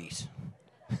 430s.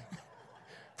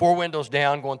 4 windows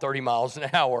down, going 30 miles an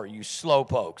hour, you slow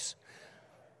pokes.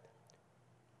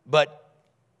 But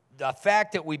the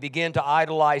fact that we begin to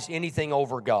idolize anything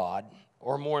over God,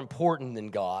 or more important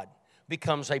than God,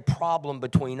 becomes a problem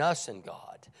between us and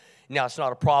God. Now, it's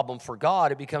not a problem for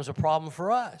God, it becomes a problem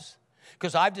for us.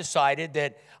 Because I've decided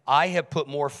that I have put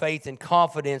more faith and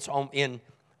confidence in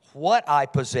what I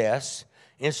possess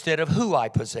instead of who I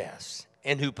possess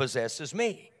and who possesses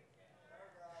me.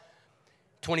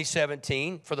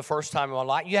 2017, for the first time in my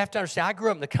life, you have to understand, I grew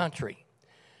up in the country.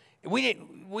 We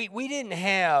didn't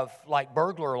have like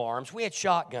burglar alarms, we had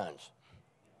shotguns.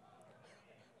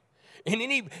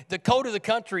 And the code of the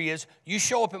country is you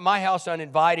show up at my house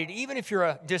uninvited, even if you're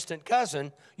a distant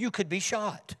cousin, you could be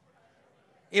shot.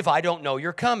 If I don't know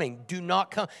you're coming, do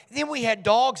not come. Then we had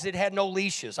dogs that had no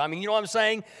leashes. I mean, you know what I'm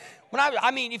saying?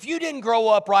 If you didn't grow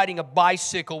up riding a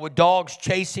bicycle with dogs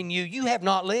chasing you, you have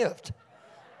not lived.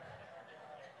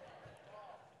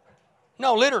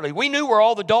 No, literally, we knew where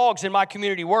all the dogs in my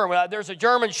community were. There's a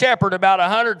German Shepherd about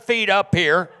 100 feet up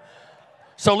here.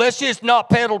 So let's just not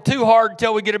pedal too hard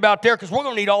until we get about there, because we're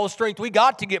going to need all the strength we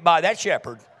got to get by that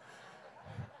shepherd.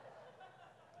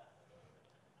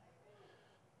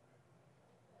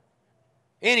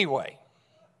 Anyway,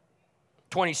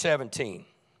 2017.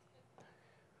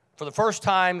 For the first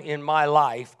time in my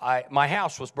life, my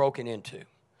house was broken into.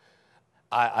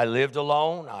 I lived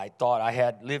alone. I thought I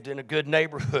had lived in a good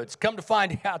neighborhood. Come to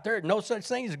find out, there's no such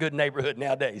thing as a good neighborhood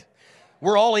nowadays.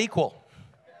 We're all equal.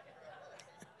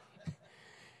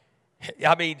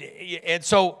 And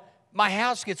so my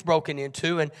house gets broken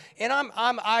into, and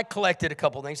I collected a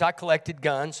couple things. I collected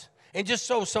guns, and just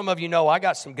so some of you know, I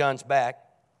got some guns back.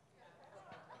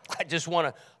 I just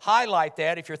want to highlight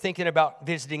that if you're thinking about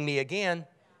visiting me again.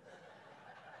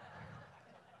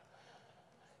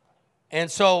 And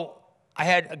so I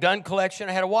had a gun collection,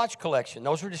 I had a watch collection.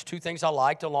 Those were just 2 things I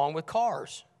liked along with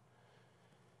cars.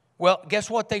 Well, guess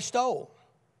what they stole?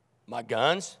 My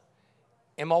guns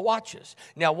and my watches.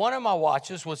 Now, one of my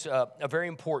watches was very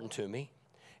important to me,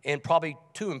 and probably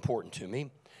too important to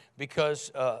me,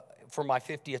 because for my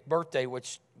 50th birthday,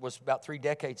 which was about 3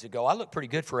 decades ago, I looked pretty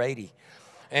good for 80.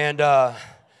 And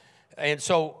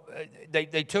so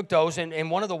they took those,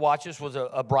 and one of the watches was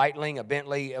a Breitling, a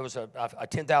Bentley. It was a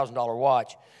 $10,000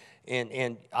 watch.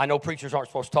 And I know preachers aren't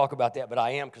supposed to talk about that, but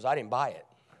I am, because I didn't buy it.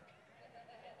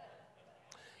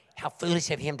 How foolish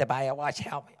of him to buy a watch.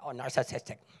 How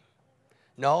narcissistic.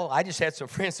 No, I just had some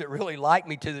friends that really liked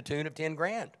me to the tune of 10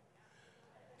 grand.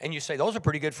 And you say, those are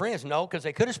pretty good friends. No, because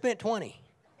they could have spent 20.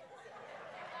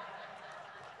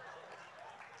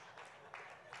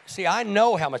 See, I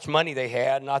know how much money they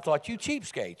had, and I thought, you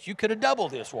cheapskates, you could have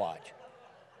doubled this watch.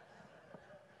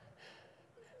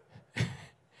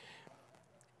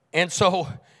 And so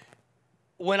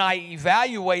when I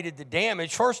evaluated the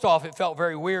damage, first off, it felt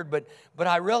very weird, but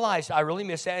I realized I really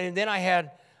missed that. And then I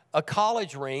had a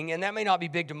college ring, and that may not be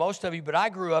big to most of you, but I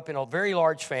grew up in a very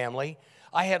large family.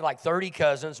 I had like 30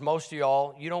 cousins. Most of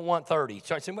y'all, you don't want 30.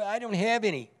 So I said, well, I don't have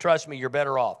any. Trust me, you're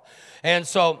better off. And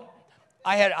so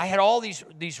I had all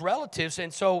these relatives,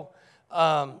 and so,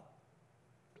 I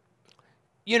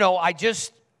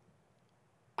just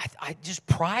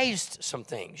prized some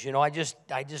things. I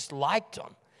just liked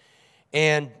them.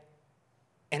 And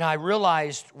I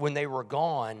realized when they were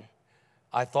gone,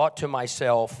 I thought to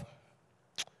myself,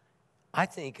 I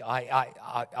think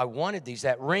I wanted these.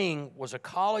 That ring was a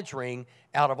college ring.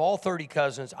 Out of all 30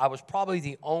 cousins, I was probably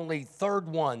the only third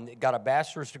one that got a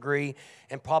bachelor's degree,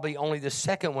 and probably only the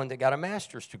second one that got a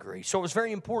master's degree. So it was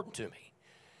very important to me.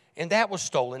 And that was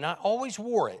stolen. I always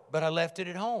wore it, but I left it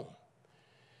at home.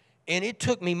 And it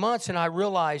took me months, and I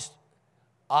realized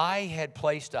I had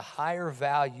placed a higher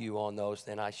value on those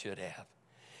than I should have.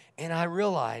 And I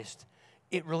realized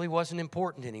it really wasn't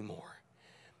important anymore.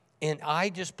 And I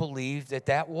just believed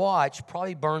that watch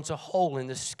probably burns a hole in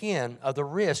the skin of the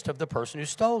wrist of the person who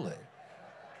stole it.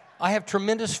 I have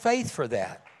tremendous faith for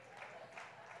that.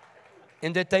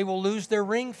 And that they will lose their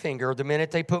ring finger the minute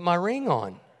they put my ring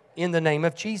on, in the name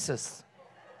of Jesus.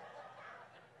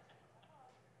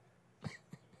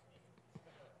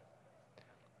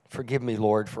 Forgive me,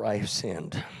 Lord, for I have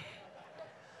sinned.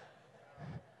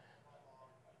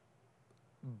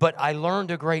 But I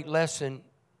learned a great lesson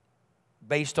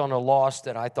based on a loss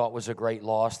that I thought was a great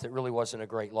loss that really wasn't a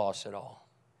great loss at all.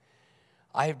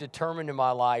 I have determined in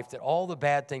my life that all the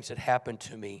bad things that happen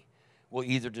to me will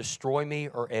either destroy me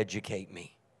or educate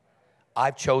me.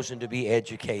 I've chosen to be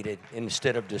educated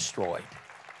instead of destroyed.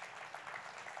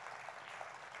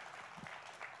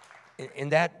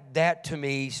 And that to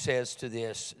me says to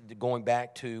this, going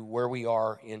back to where we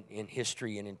are in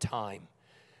history and in time,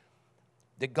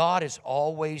 that God is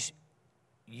always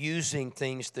using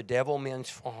things the devil means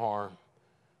for harm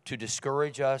to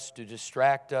discourage us, to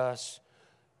distract us,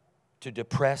 to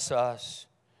depress us.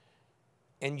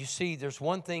 And you see, there's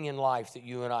one thing in life that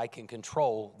you and I can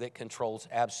control that controls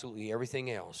absolutely everything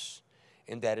else,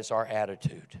 and that is our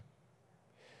attitude.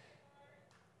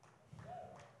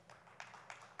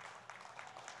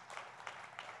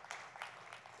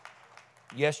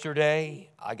 Yesterday,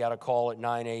 I got a call at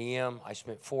 9 a.m. I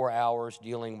spent 4 hours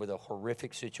dealing with a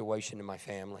horrific situation in my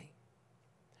family.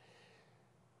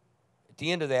 At the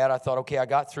end of that, I thought, okay, I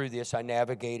got through this. I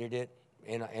navigated it,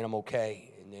 and I'm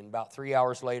okay. And then about 3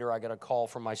 hours later, I got a call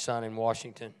from my son in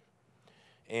Washington.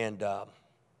 And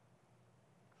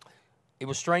it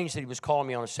was strange that he was calling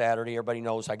me on a Saturday. Everybody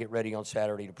knows I get ready on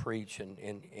Saturday to preach.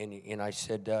 And I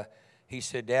said, he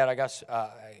said, Dad,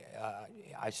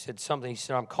 I said something. He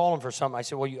said, I'm calling for something. I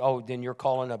said, well, then you're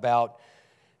calling about,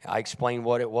 I explained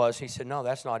what it was. He said, no,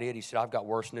 that's not it. He said, I've got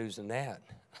worse news than that.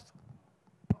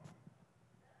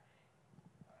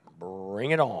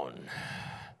 Bring it on.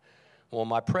 Well,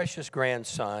 my precious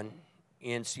grandson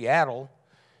in Seattle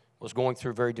was going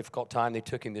through a very difficult time. They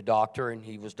took him to the doctor, and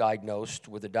he was diagnosed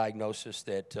with a diagnosis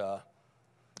that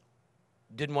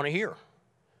didn't want to hear.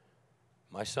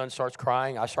 My son starts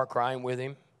crying. I start crying with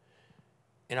him.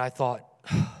 And I thought,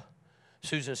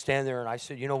 Susan's standing there, and I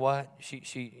said, you know what?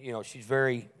 She's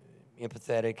very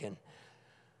empathetic. And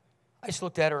I just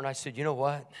looked at her, and I said, you know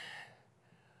what?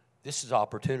 This is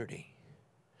opportunity.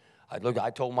 I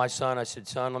told my son, I said,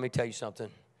 son, let me tell you something.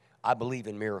 I believe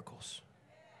in miracles.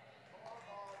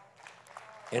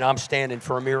 And I'm standing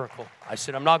for a miracle. I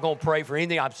said, I'm not going to pray for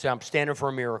anything. I'm standing for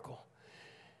a miracle.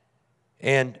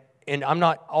 And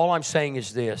all I'm saying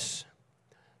is this,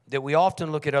 that we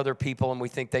often look at other people and we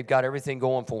think they've got everything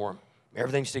going for them.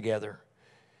 Everything's together.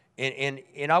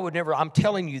 And I would never, I'm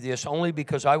telling you this only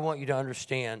because I want you to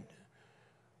understand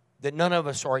that none of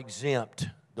us are exempt.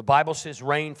 The Bible says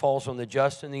rain falls on the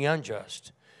just and the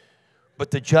unjust.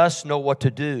 But the just know what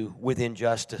to do with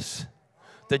injustice.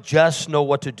 The just know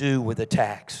what to do with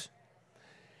attacks.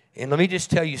 And let me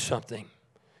just tell you something.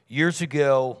 Years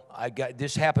ago,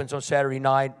 this happens on Saturday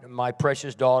night. My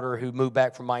precious daughter who moved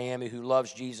back from Miami, who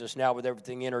loves Jesus now with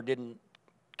everything in her, didn't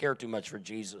care too much for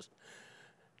Jesus.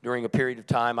 During a period of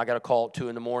time, I got a call at 2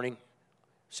 in the morning.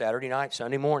 Saturday night,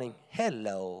 Sunday morning.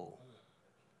 Hello.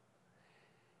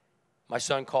 My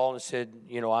son called and said,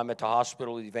 I'm at the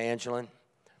hospital with Evangeline.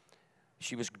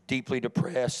 She was deeply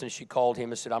depressed, and she called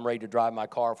him and said, I'm ready to drive my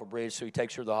car off a bridge. So he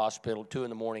takes her to the hospital. 2 in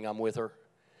the morning, I'm with her.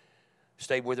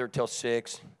 Stayed with her till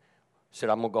 6. Said,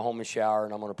 I'm going to go home and shower,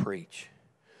 and I'm going to preach.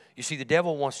 You see, the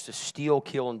devil wants to steal,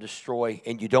 kill, and destroy,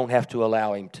 and you don't have to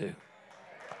allow him to.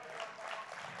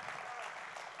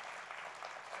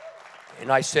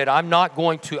 And I said, I'm not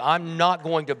going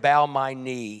to bow my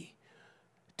knee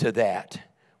to that.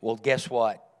 Well, guess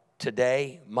what?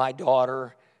 Today, my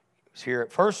daughter is here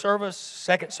at first service,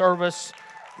 second service,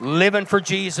 living for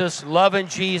Jesus, loving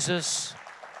Jesus.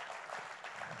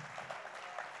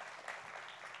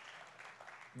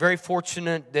 Very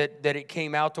fortunate that it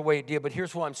came out the way it did. But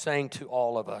here's what I'm saying to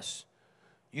all of us.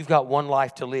 You've got one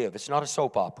life to live. It's not a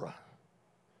soap opera.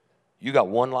 You got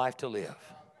one life to live.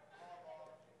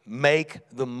 Make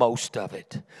the most of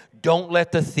it. Don't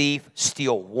let the thief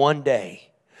steal one day.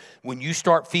 When you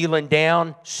start feeling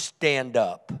down, stand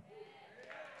up.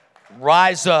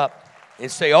 Rise up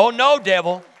and say, oh no,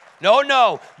 devil.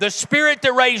 No. The spirit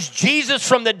that raised Jesus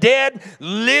from the dead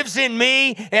lives in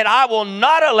me, and I will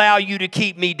not allow you to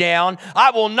keep me down. I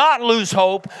will not lose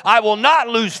hope. I will not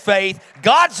lose faith.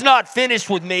 God's not finished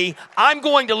with me. I'm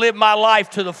going to live my life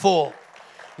to the full.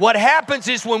 What happens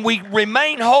is when we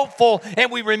remain hopeful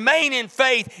and we remain in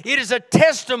faith, it is a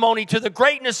testimony to the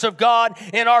greatness of God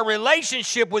and our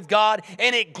relationship with God,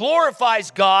 and it glorifies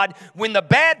God. When the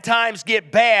bad times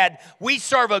get bad, we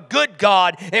serve a good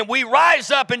God, and we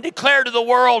rise up and declare to the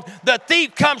world, the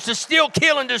thief comes to steal,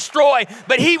 kill, and destroy,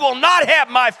 but he will not have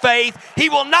my faith. He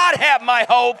will not have my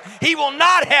hope. He will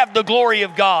not have the glory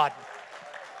of God.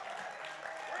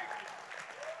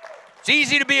 It's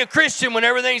easy to be a Christian when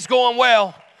everything's going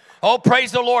well. Oh,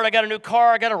 praise the Lord, I got a new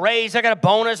car, I got a raise, I got a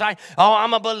bonus.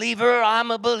 I'm a believer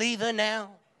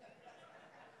now.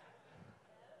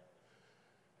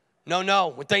 No,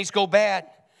 when things go bad,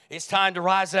 it's time to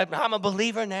rise up. I'm a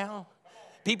believer now.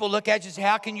 People look at you and say,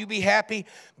 how can you be happy?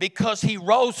 Because He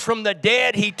rose from the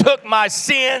dead. He took my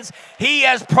sins. He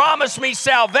has promised me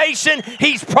salvation.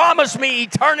 He's promised me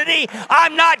eternity.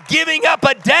 I'm not giving up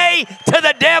a day to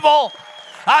the devil.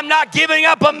 I'm not giving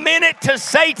up a minute to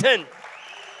Satan.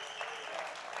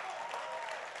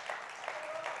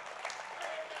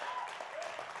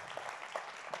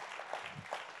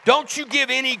 Don't you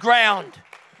give any ground.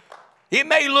 It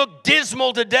may look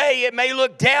dismal today, it may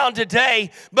look down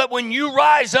today, but when you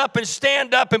rise up and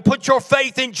stand up and put your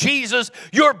faith in Jesus,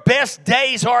 your best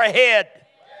days are ahead.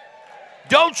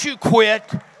 Don't you quit.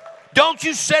 Don't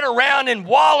you sit around and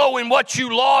wallow in what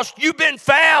you lost. You've been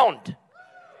found. It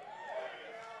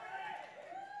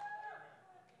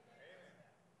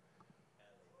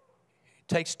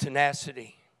takes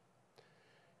tenacity.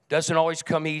 Doesn't always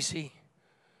come easy.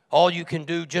 All you can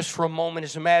do just for a moment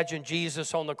is imagine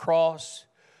Jesus on the cross,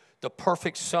 the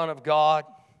perfect Son of God,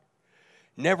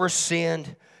 never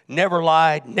sinned, never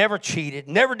lied, never cheated,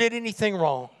 never did anything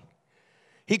wrong.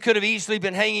 He could have easily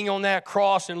been hanging on that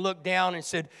cross and looked down and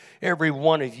said, every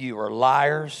one of you are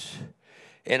liars,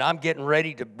 and I'm getting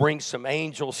ready to bring some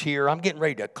angels here. I'm getting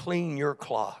ready to clean your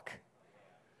clock.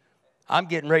 I'm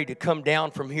getting ready to come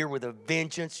down from here with a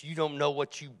vengeance. You don't know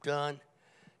what you've done.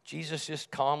 Jesus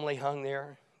just calmly hung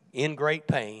there in great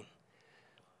pain.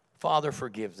 Father,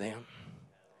 forgive them.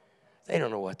 They don't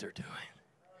know what they're doing.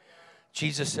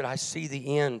 Jesus said, I see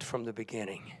the end from the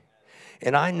beginning.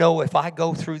 And I know if I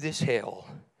go through this hell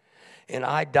and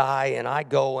I die and I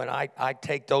go and I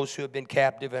take those who have been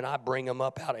captive and I bring them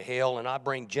up out of hell and I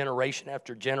bring generation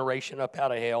after generation up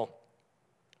out of hell,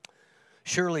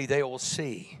 surely they will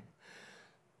see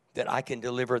that I can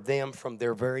deliver them from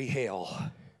their very hell.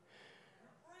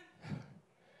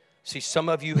 See, some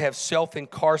of you have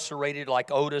self-incarcerated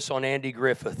like Otis on Andy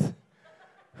Griffith.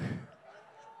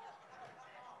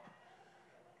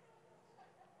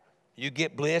 You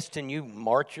get blessed and you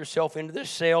march yourself into the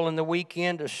cell in the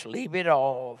weekend to sleep it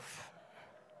off.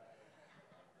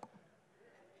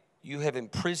 You have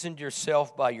imprisoned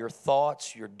yourself by your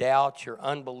thoughts, your doubts, your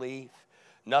unbelief.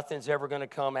 Nothing's ever going to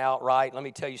come out right. Let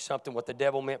me tell you something. What the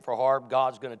devil meant for harm,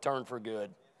 God's going to turn for good.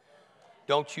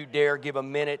 Don't you dare give a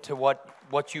minute to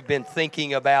what you've been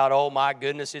thinking about. Oh, my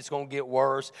goodness, it's going to get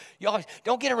worse. You always,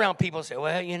 don't get around people and say,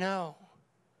 well, you know,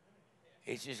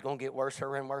 it's just going to get worse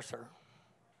and worse.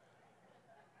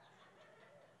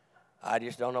 I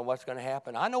just don't know what's going to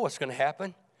happen. I know what's going to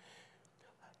happen.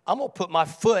 I'm going to put my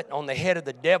foot on the head of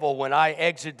the devil when I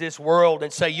exit this world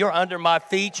and say, you're under my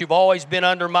feet. You've always been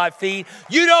under my feet.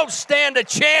 You don't stand a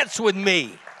chance with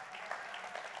me.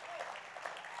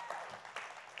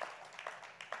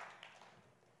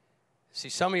 See,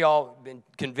 some of y'all have been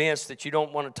convinced that you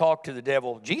don't want to talk to the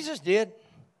devil. Jesus did.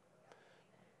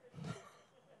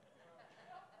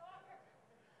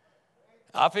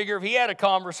 I figure if he had a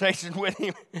conversation with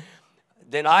him,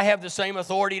 then I have the same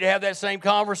authority to have that same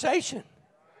conversation.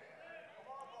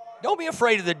 Don't be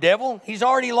afraid of the devil. He's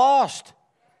already lost.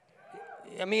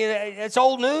 I mean, it's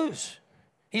old news.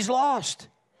 He's lost.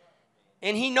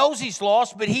 And he knows he's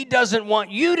lost, but he doesn't want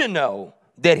you to know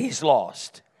that he's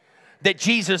lost. That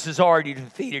Jesus has already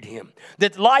defeated him.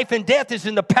 That life and death is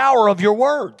in the power of your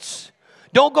words.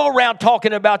 Don't go around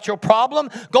talking about your problem.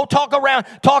 Go talk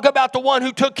about the one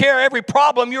who took care of every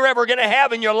problem you're ever going to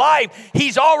have in your life.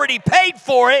 He's already paid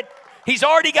for it. He's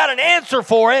already got an answer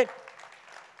for it.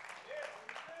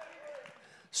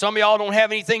 Some of y'all don't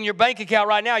have anything in your bank account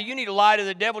right now. You need to lie to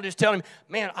the devil. Just tell him,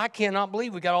 man, I cannot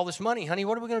believe we got all this money. Honey,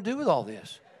 what are we going to do with all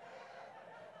this?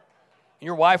 And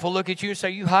your wife will look at you and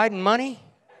say, you hiding money?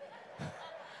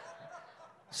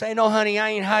 Say, no, honey, I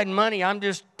ain't hiding money. I'm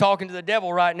just talking to the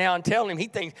devil right now and telling him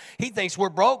he thinks we're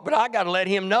broke, but I got to let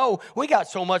him know we got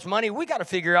so much money, we got to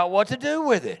figure out what to do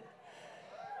with it.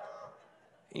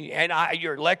 And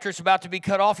your electric's about to be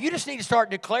cut off. You just need to start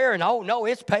declaring, oh, no,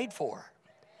 it's paid for.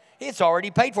 It's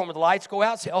already paid for. When the lights go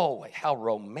out, say, oh, how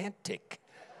romantic.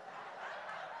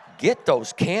 Get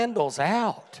those candles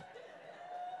out.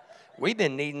 We've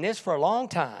been needing this for a long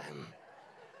time.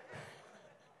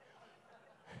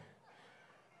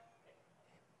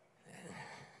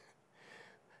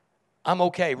 I'm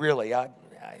okay, really.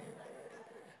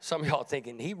 Some of y'all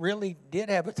thinking, he really did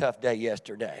have a tough day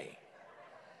yesterday.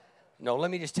 No, let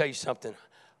me just tell you something.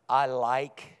 I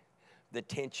like the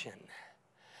tension.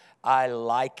 I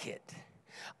like it.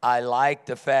 I like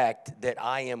the fact that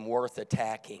I am worth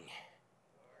attacking.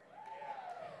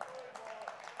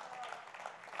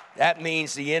 That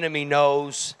means the enemy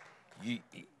knows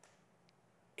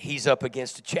he's up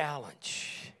against a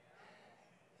challenge.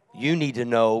 You need to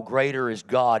know greater is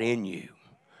God in you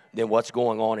than what's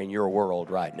going on in your world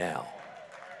right now.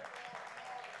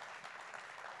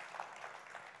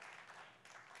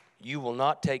 You will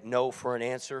not take no for an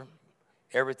answer.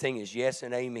 Everything is yes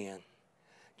and amen.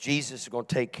 Jesus is going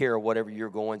to take care of whatever you're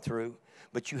going through.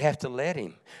 But you have to let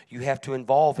him. You have to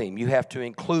involve him. You have to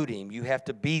include him. You have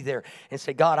to be there and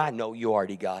say, God, I know you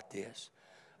already got this.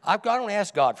 I don't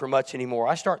ask God for much anymore.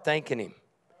 I start thanking him.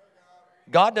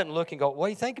 God doesn't look and go, what are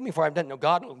you thanking me for? I don't know.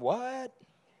 God, what?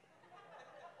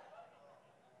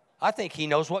 I think he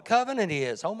knows what covenant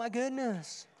is. Oh, my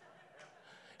goodness.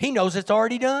 He knows it's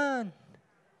already done.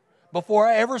 Before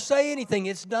I ever say anything,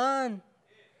 it's done.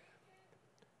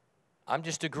 I'm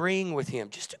just agreeing with him.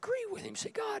 Just agree with him. Say,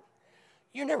 God,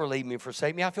 you never leave me or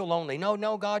forsake me. I feel lonely.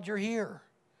 No, God, you're here.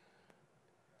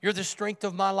 You're the strength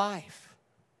of my life.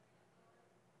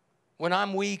 When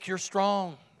I'm weak, you're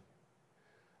strong.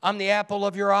 I'm the apple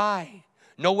of your eye.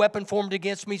 No weapon formed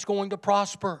against me is going to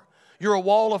prosper. You're a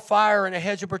wall of fire and a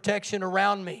hedge of protection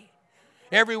around me.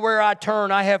 Everywhere I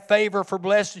turn, I have favor. For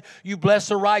you bless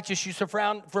the righteous. You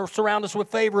surround us with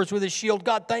favors with a shield.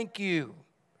 God, thank you.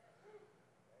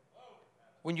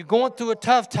 When you're going through a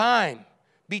tough time,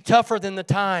 be tougher than the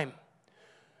time.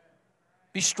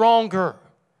 Be stronger.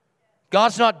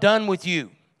 God's not done with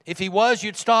you. If he was,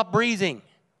 you'd stop breathing.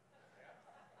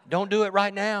 Don't do it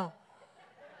right now.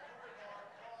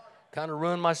 Kind of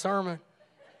ruined my sermon.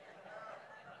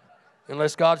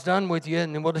 Unless God's done with you,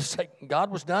 and then we'll just say,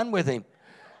 God was done with him.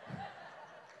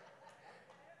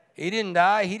 He didn't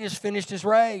die. He just finished his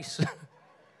race.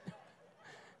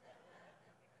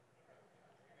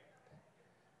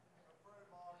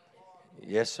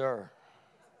 Yes, sir.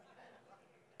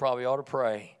 Probably ought to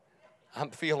pray.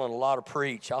 I'm feeling a lot of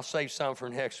preach. I'll save some for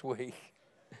next week.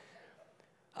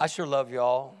 I sure love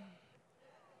y'all.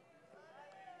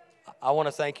 I want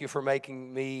to thank you for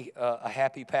making me a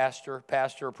happy pastor,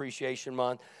 Pastor Appreciation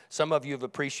Month. Some of you have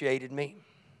appreciated me.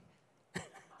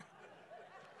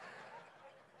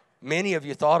 Many of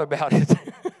you thought about it.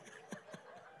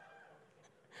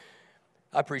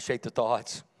 I appreciate the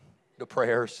thoughts, the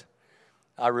prayers.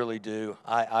 I really do.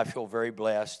 I feel very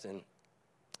blessed, and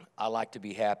I like to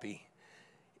be happy.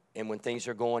 And when things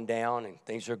are going down and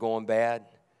things are going bad,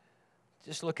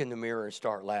 just look in the mirror and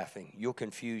start laughing. You'll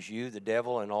confuse you, the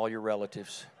devil, and all your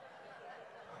relatives.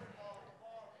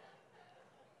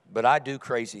 But I do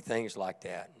crazy things like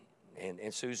that.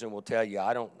 And Susan will tell you,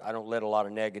 I don't let a lot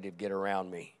of negative get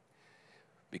around me.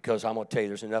 Because I'm going to tell you,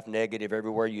 there's enough negative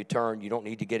everywhere you turn. You don't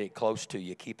need to get it close to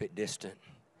you. Keep it distant.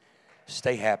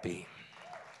 Stay happy.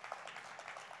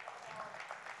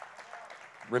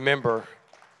 Remember,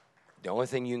 the only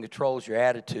thing you can control is your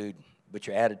attitude. But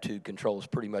your attitude controls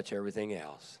pretty much everything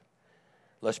else.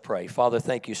 Let's pray. Father,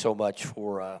 thank you so much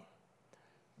for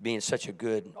being such a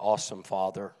good, awesome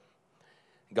Father.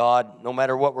 God, no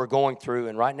matter what we're going through,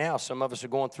 and right now some of us are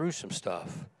going through some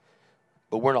stuff,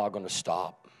 but we're not going to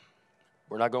stop.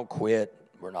 We're not going to quit.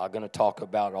 We're not going to talk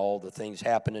about all the things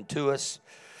happening to us.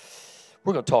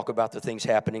 We're going to talk about the things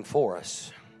happening for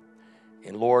us.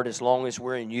 And Lord, as long as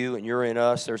we're in you and you're in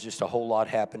us, there's just a whole lot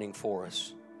happening for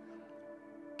us.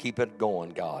 Keep it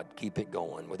going, God. Keep it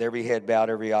going. With every head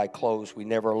bowed, every eye closed, we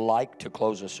never like to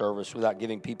close a service without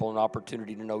giving people an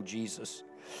opportunity to know Jesus.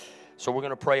 So we're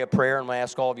going to pray a prayer, and I'm going to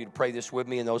ask all of you to pray this with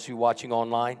me, and those of you watching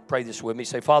online, pray this with me.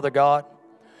 Say, Father God,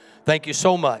 thank you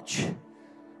so much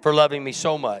for loving me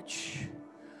so much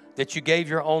that you gave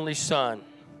your only Son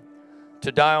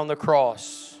to die on the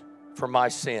cross for my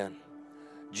sin.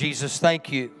 Jesus,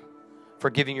 thank you for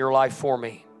giving your life for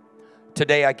me.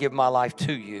 Today I give my life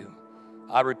to you.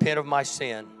 I repent of my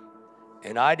sin,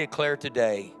 and I declare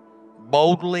today,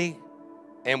 boldly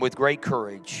and with great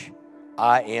courage,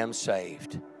 I am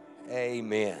saved.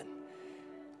 Amen.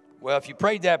 Well, if you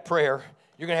prayed that prayer,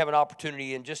 you're going to have an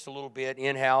opportunity in just a little bit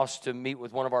in-house to meet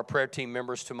with one of our prayer team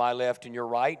members to my left and your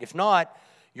right. If not,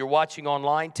 you're watching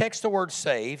online, text the word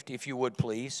SAVED, if you would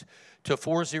please, to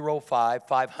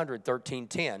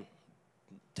 405-500-1310.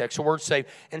 Text the word SAVED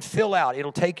and fill out.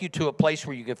 It'll take you to a place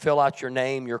where you can fill out your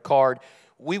name, your card.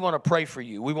 We want to pray for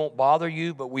you. We won't bother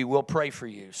you, but we will pray for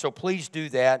you. So please do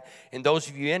that. And those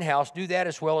of you in-house, do that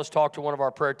as well as talk to one of our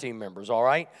prayer team members, all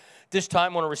right? This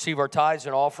time, I want to receive our tithes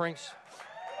and offerings.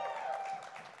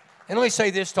 And let me say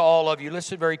this to all of you.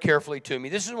 Listen very carefully to me.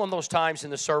 This is one of those times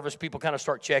in the service people kind of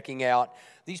start checking out.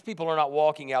 These people are not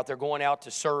walking out. They're going out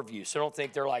to serve you. So don't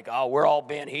think they're like, oh, we're all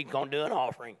bent. He's going to do an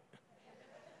offering.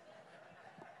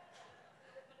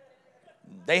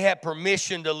 They have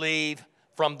permission to leave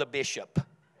from the bishop.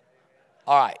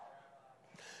 All right.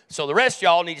 So the rest of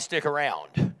y'all need to stick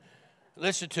around.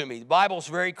 Listen to me. The Bible's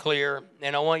very clear,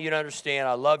 and I want you to understand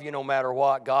I love you no matter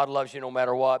what. God loves you no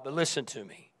matter what. But listen to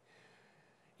me.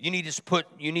 You need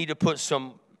to put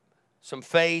some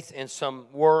faith and some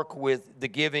work with the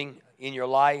giving in your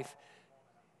life,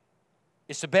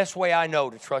 it's the best way I know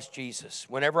to trust Jesus.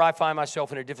 Whenever I find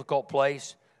myself in a difficult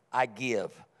place, I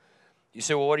give. You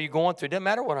say, well, what are you going through? It doesn't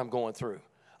matter what I'm going through.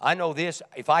 I know this.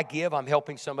 If I give, I'm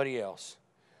helping somebody else.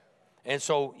 And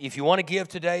so if you want to give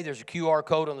today, there's a QR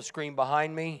code on the screen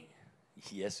behind me.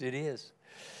 Yes, it is.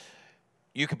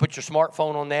 You can put your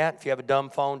smartphone on that. If you have a dumb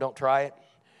phone, don't try it.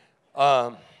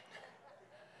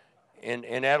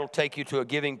 And that'll take you to a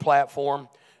giving platform.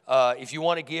 If you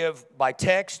want to give by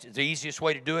text, the easiest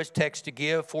way to do it is text to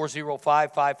give,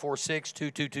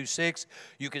 405-546-2226.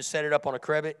 You can set it up on a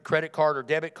credit card or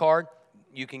debit card.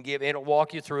 You can give, and it'll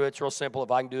walk you through it. It's real simple.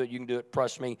 If I can do it, you can do it.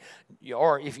 Trust me.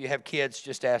 Or if you have kids,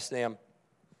 just ask them.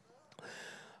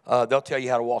 They'll tell you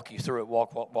how to walk you through it,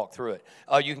 walk through it.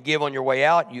 You can give on your way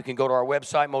out. You can go to our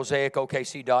website,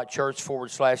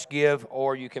 mosaicokc.church/give,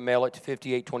 or you can mail it to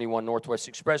 5821 Northwest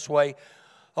Expressway,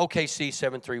 OKC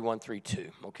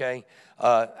 73132, okay?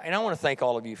 And I want to thank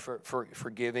all of you for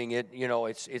giving it. You know,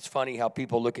 it's funny how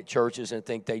people look at churches and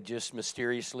think they just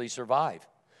mysteriously survive.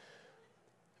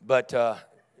 But the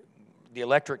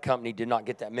electric company did not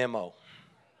get that memo.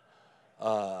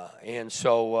 And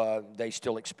so they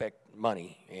still expect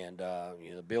money and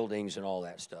the buildings and all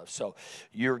that stuff. So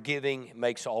your giving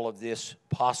makes all of this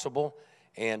possible.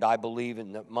 And I believe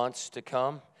in the months to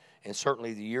come and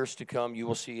certainly the years to come, you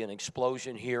will see an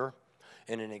explosion here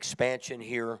and an expansion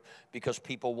here because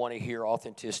people want to hear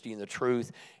authenticity and the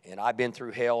truth. And I've been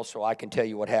through hell, so I can tell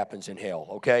you what happens in hell,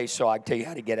 okay? So I can tell you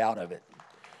how to get out of it.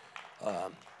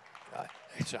 I'm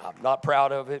not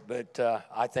proud of it, but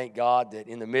I thank God that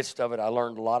in the midst of it, I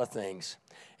learned a lot of things.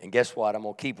 And guess what? I'm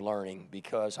going to keep learning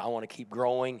because I want to keep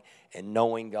growing and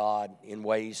knowing God in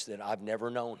ways that I've never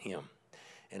known Him.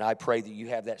 And I pray that you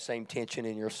have that same tension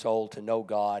in your soul to know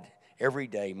God every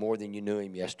day more than you knew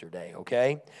Him yesterday,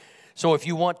 okay? So if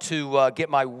you want to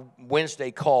get my Wednesday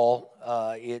call,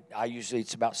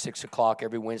 it's about 6 o'clock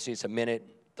every Wednesday. It's a minute,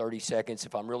 30 seconds.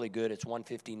 If I'm really good, it's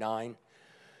 1:59.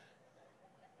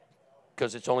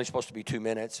 Because it's only supposed to be 2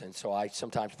 minutes, and so I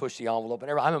sometimes push the envelope.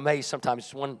 And I'm amazed sometimes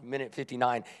it's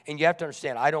 1:59. And you have to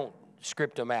understand, I don't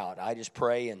script them out. I just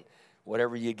pray and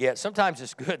whatever you get. Sometimes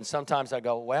it's good, and sometimes I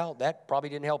go, well, that probably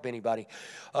didn't help anybody.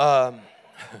 But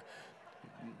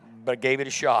I gave it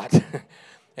a shot.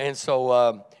 And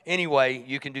so anyway,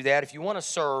 you can do that. If you want to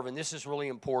serve, and this is really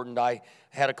important, I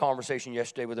had a conversation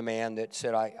yesterday with a man that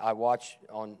said, I watch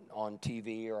on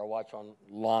TV or I watch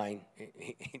online.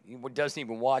 He doesn't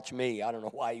even watch me. I don't know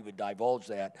why he would divulge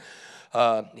that.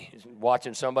 He's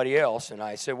watching somebody else. And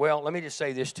I said, well, let me just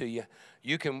say this to you.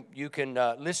 You can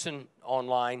listen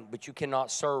online, but you cannot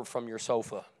serve from your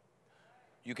sofa.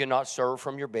 You cannot serve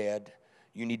from your bed.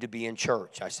 You need to be in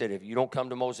church. I said, if you don't come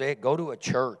to Mosaic, go to a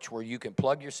church where you can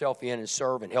plug yourself in and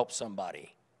serve and help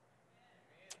somebody.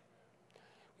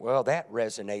 Well, that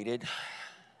resonated.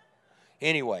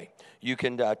 Anyway, you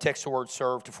can text the word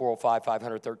serve to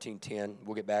 405-500-1310.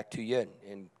 We'll get back to you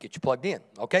and get you plugged in.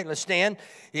 Okay, let's stand.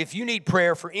 If you need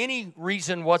prayer for any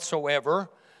reason whatsoever,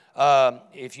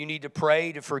 if you need to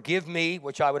pray to forgive me,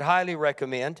 which I would highly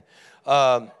recommend,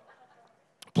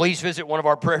 please visit one of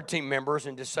our prayer team members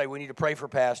and just say, we need to pray for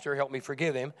Pastor. Help me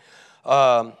forgive him.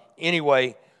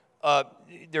 Anyway,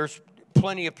 there's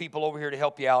plenty of people over here to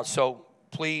help you out, so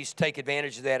please take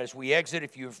advantage of that as we exit.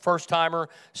 If you're a first-timer,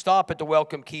 stop at the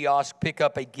welcome kiosk, pick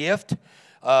up a gift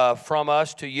from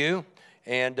us to you,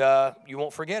 and you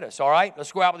won't forget us, all right?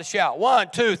 Let's go out with a shout.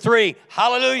 1, 2, 3,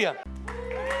 hallelujah.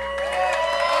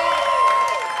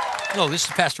 Hello, this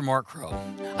is Pastor Mark Crow.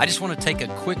 I just want to take a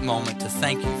quick moment to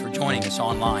thank you for joining us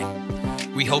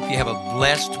online. We hope you have a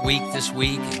blessed week this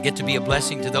week and get to be a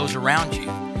blessing to those around you.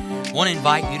 I want to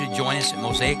invite you to join us at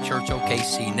Mosaic Church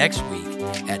OKC next week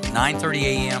at 9:30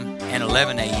 a.m. and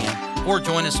 11 a.m. or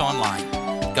join us online.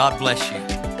 God bless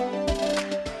you.